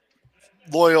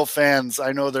loyal fans.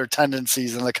 I know their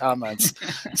tendencies in the comments,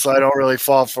 so I don't really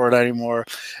fall for it anymore.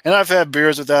 And I've had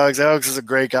beers with Alex. Alex is a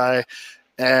great guy,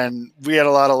 and we had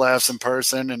a lot of laughs in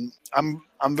person. And I'm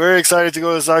very excited to go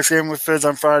to the Sox game with Fizz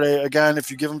on Friday. Again, if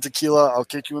you give him tequila, I'll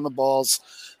kick you in the balls.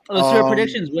 Let's do our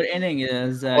predictions. What inning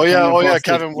is?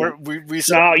 Kevin. We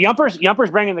said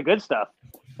Yumper's bringing the good stuff.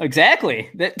 Exactly.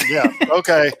 Yeah.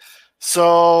 Okay.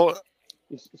 So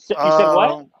you said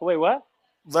what? Wait, what?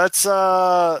 Let's.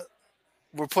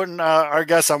 We're putting our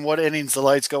guess on what innings the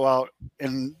lights go out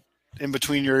in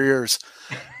between your ears.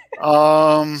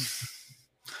 I'm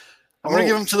gonna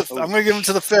give him to the. I'm gonna give him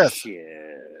to the fifth. Shit.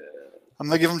 I'm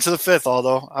gonna give him to the fifth.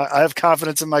 Although I have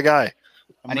confidence in my guy.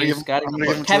 Kevin,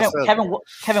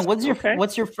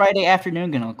 what's your Friday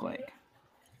afternoon gonna look like?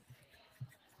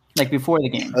 Like before the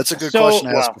game? That's a good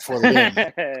question to ask before the game.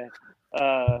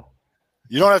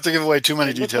 You don't have to give away too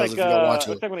many details if you don't want to.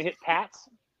 Looks like I'm gonna hit Pat's.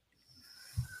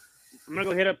 I'm gonna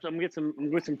go hit up. I'm gonna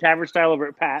get some tavern style over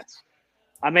at Pat's.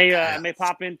 I may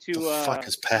pop into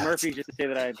Murphy's just to say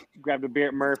that I grabbed a beer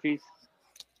at Murphy's.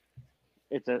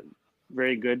 It's a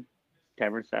very good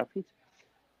tavern style pizza.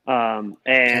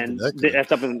 And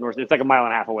that's up in the north. It's like a mile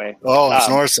and a half away. Oh, it's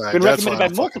north side. Been recommended by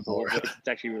multiple. It's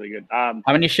actually really good. How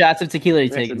many shots of tequila are you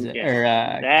taking?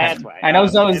 That's why. I know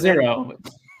Zone Zero.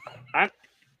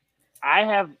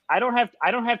 I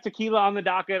don't have tequila on the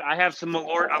docket. I have some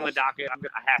Malort on the docket.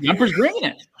 Yumper's bringing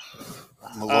it.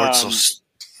 Malort's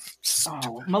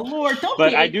Malort, don't.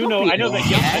 But I do know. I know that.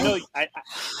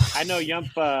 I know.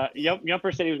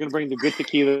 Yumper said he was going to bring the good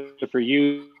tequila for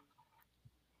you.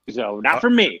 So not for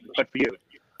me, but for you.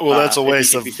 Well, that's a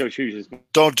waste of. So chooses.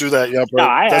 Don't do that, Yumper. No,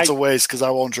 that's a waste because I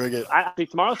won't drink it. I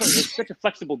think tomorrow's such a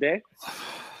flexible day.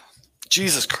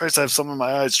 Jesus Christ! I have some in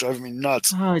my eyes driving me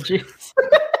nuts. Oh, jeez.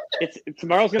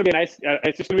 Tomorrow's going to be nice.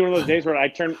 It's just going to be one of those days where I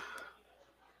turn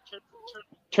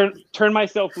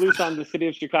myself loose on the city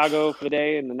of Chicago for the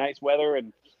day and the nice weather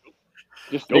and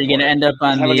just go. You're going to end up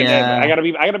on the. I gotta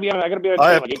be on like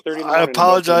 8:30. I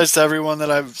apologize to everyone that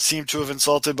I've seemed to have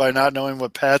insulted by not knowing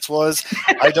what Pat's was.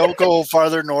 I don't go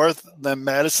farther north than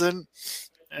Madison,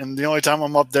 and the only time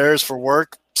I'm up there is for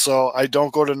work. So I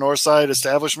don't go to north side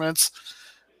establishments.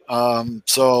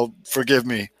 So forgive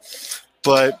me,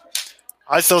 but.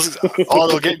 I still,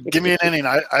 although give me an inning.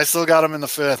 I still got him in the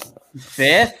fifth.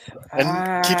 Fifth,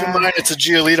 and keep in mind it's a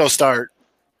Giolito start.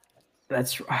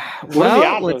 That's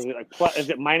well. Is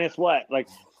it minus what? Like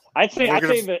I'd say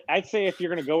if you're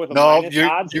going to go with minus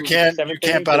odds, you can't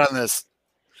bet on this.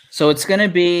 So it's going to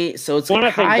be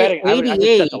high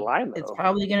 88. It's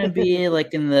probably going to be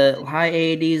like in the high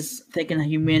 80s. Thinking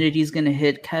humidity is going to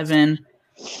hit Kevin.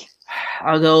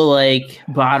 I'll go like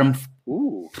bottom 3.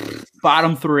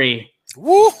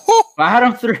 Woo-hoo.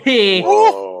 Bottom 3.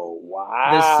 Oh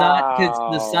wow!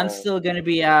 The sun's still going to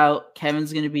be out.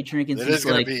 Kevin's going to be drinking since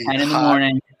like 10 in the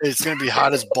morning. It's going to be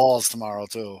hot as balls tomorrow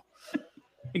too.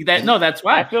 That's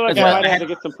why. I feel like I might have to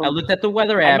get some. I looked at the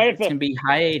weather app. It's going to be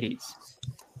high 80s.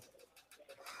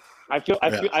 I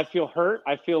feel hurt.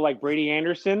 I feel like Brady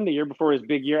Anderson the year before his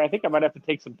big year. I think I might have to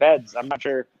take some beds. I'm not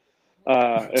sure.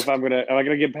 If I'm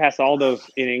gonna get past all those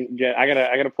innings, I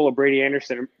gotta pull a Brady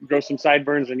Anderson, grow some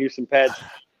sideburns, and use some peds.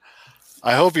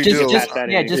 I hope you do.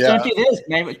 Don't do this,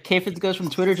 man. K-Fitz goes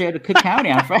from Twitter jail to Cook County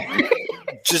on Friday.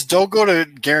 Just don't go to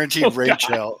guaranteed rate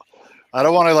jail. I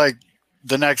don't want to like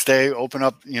the next day open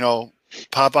up,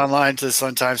 pop online to the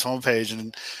Sun Times homepage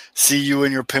and see you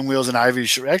in your Pinwheels and Ivy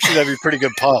shirt. Actually, that'd be a pretty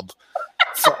good pub.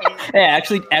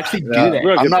 Actually do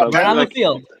that. I'm not on the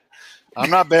field. I'm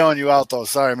not bailing you out though.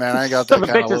 Sorry, man. I ain't got that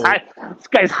kind of loot. This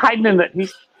guy's hiding in the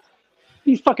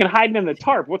he's fucking hiding in the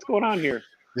tarp. What's going on here?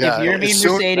 Yeah, if you're me, as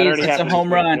soon- Mercedes, That already it's a happened.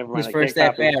 home run. Never mind, His I first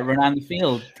can't at bat, run on the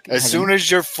field. As soon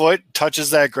as your foot touches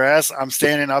that grass, I'm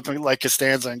standing up and like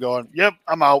Costanza and going, "Yep,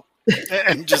 I'm out,"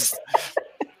 and just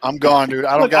I'm gone, dude.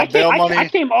 I don't Look, got bail money. I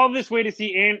came all this way to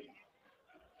see Andrew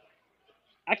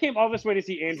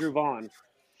Vaughn.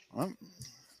 Well,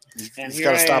 And he's here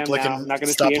got to I stop am now. licking, I'm not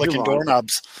gonna stop see Andrew licking Vaughn.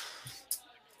 doorknobs.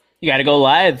 You got to go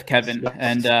live, Kevin,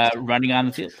 and running on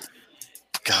the field.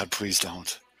 God, please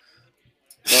don't.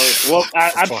 Well, Fuck,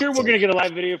 I'm for sure we're fuck's gonna get a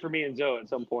live video for me and Zoe at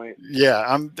some point.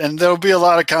 Yeah, and there'll be a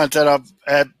lot of content up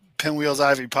at Pinwheels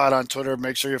Ivy Pod on Twitter.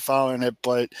 Make sure you're following it,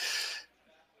 but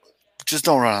just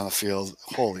don't run on the field.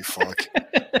 Holy fuck.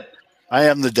 I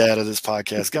am the dad of this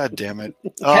podcast. God damn it.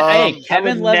 Hey,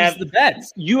 Kevin would loves the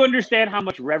bets. You understand how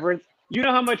much reverence? You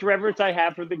know how much reverence I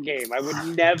have for the game. I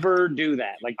would never do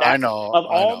that. Like that. I know. Of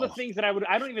all I the know. things that I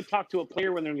don't even talk to a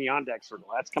player when they're in the on deck circle.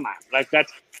 That's come on. Like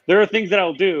there are things that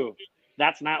I'll do.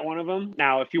 That's not one of them.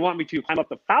 Now, if you want me to climb up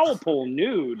the foul pole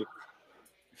nude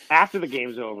after the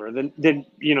game's over, then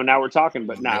now we're talking.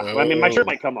 But nah, I mean, my shirt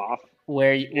might come off.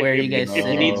 Where are you guys if you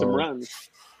sitting? need some runs.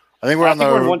 I think we're on the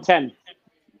 110.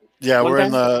 Yeah, we're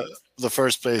in 110? the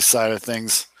first base side of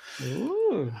things.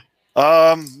 Ooh.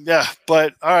 Yeah,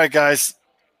 but all right, guys.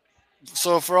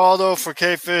 So for Aldo, for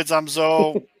K-Fids, I'm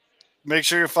Zoe. Make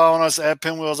sure you're following us at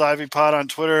Pinwheels Ivy Pod on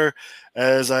Twitter,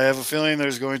 as I have a feeling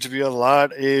there's going to be a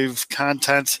lot of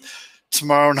content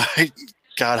tomorrow night.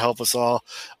 God help us all.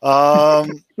 But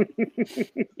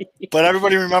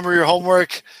everybody remember your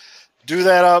homework. Do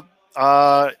that up.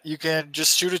 You can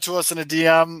just shoot it to us in a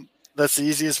DM. That's the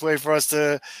easiest way for us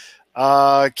to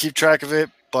keep track of it.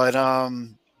 But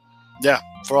yeah,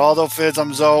 for Aldo Fids,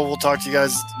 I'm Zoe. We'll talk to you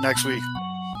guys next week.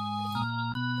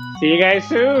 See you guys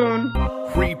soon.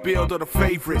 Rebuild of the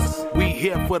favorites. We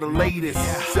here for the latest.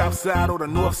 South side or the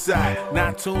north side.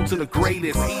 Not tuned to the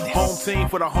greatest. Home team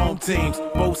for the home teams.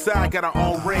 Both sides got our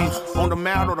own rings. On the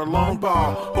mound or the long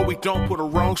ball. But we don't put the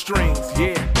wrong strings.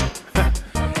 Yeah.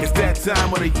 It's that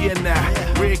time of the year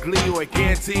now. Wrigley or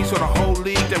Gantes or the whole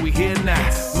league that we hear now.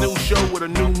 New show with a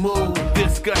new mood.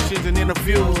 Discussions and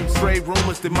interviews. Trade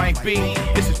rumors that might be.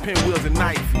 This is Pinwheels and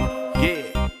Knife.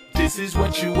 Yeah. This is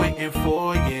what you waiting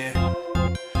for, yeah.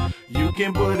 You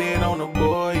can put it on the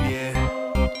board,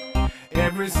 yeah.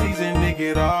 Every season, nigga,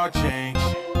 it all change.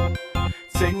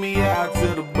 Take me out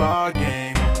to the ball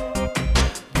game.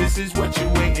 This is what you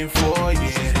waiting for,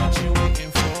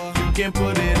 yeah. You can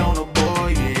put it on the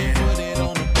board,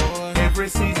 yeah. Every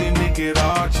season, nigga, it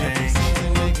all change.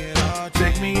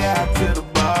 Take me out to the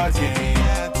ball game.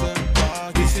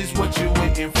 This is what you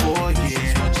waiting for,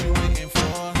 yeah.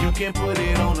 You can put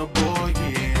it on the board,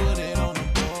 yeah.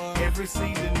 Every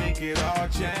season, nigga, it all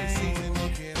change.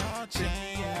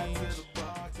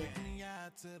 Take me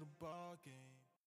out to the ball game.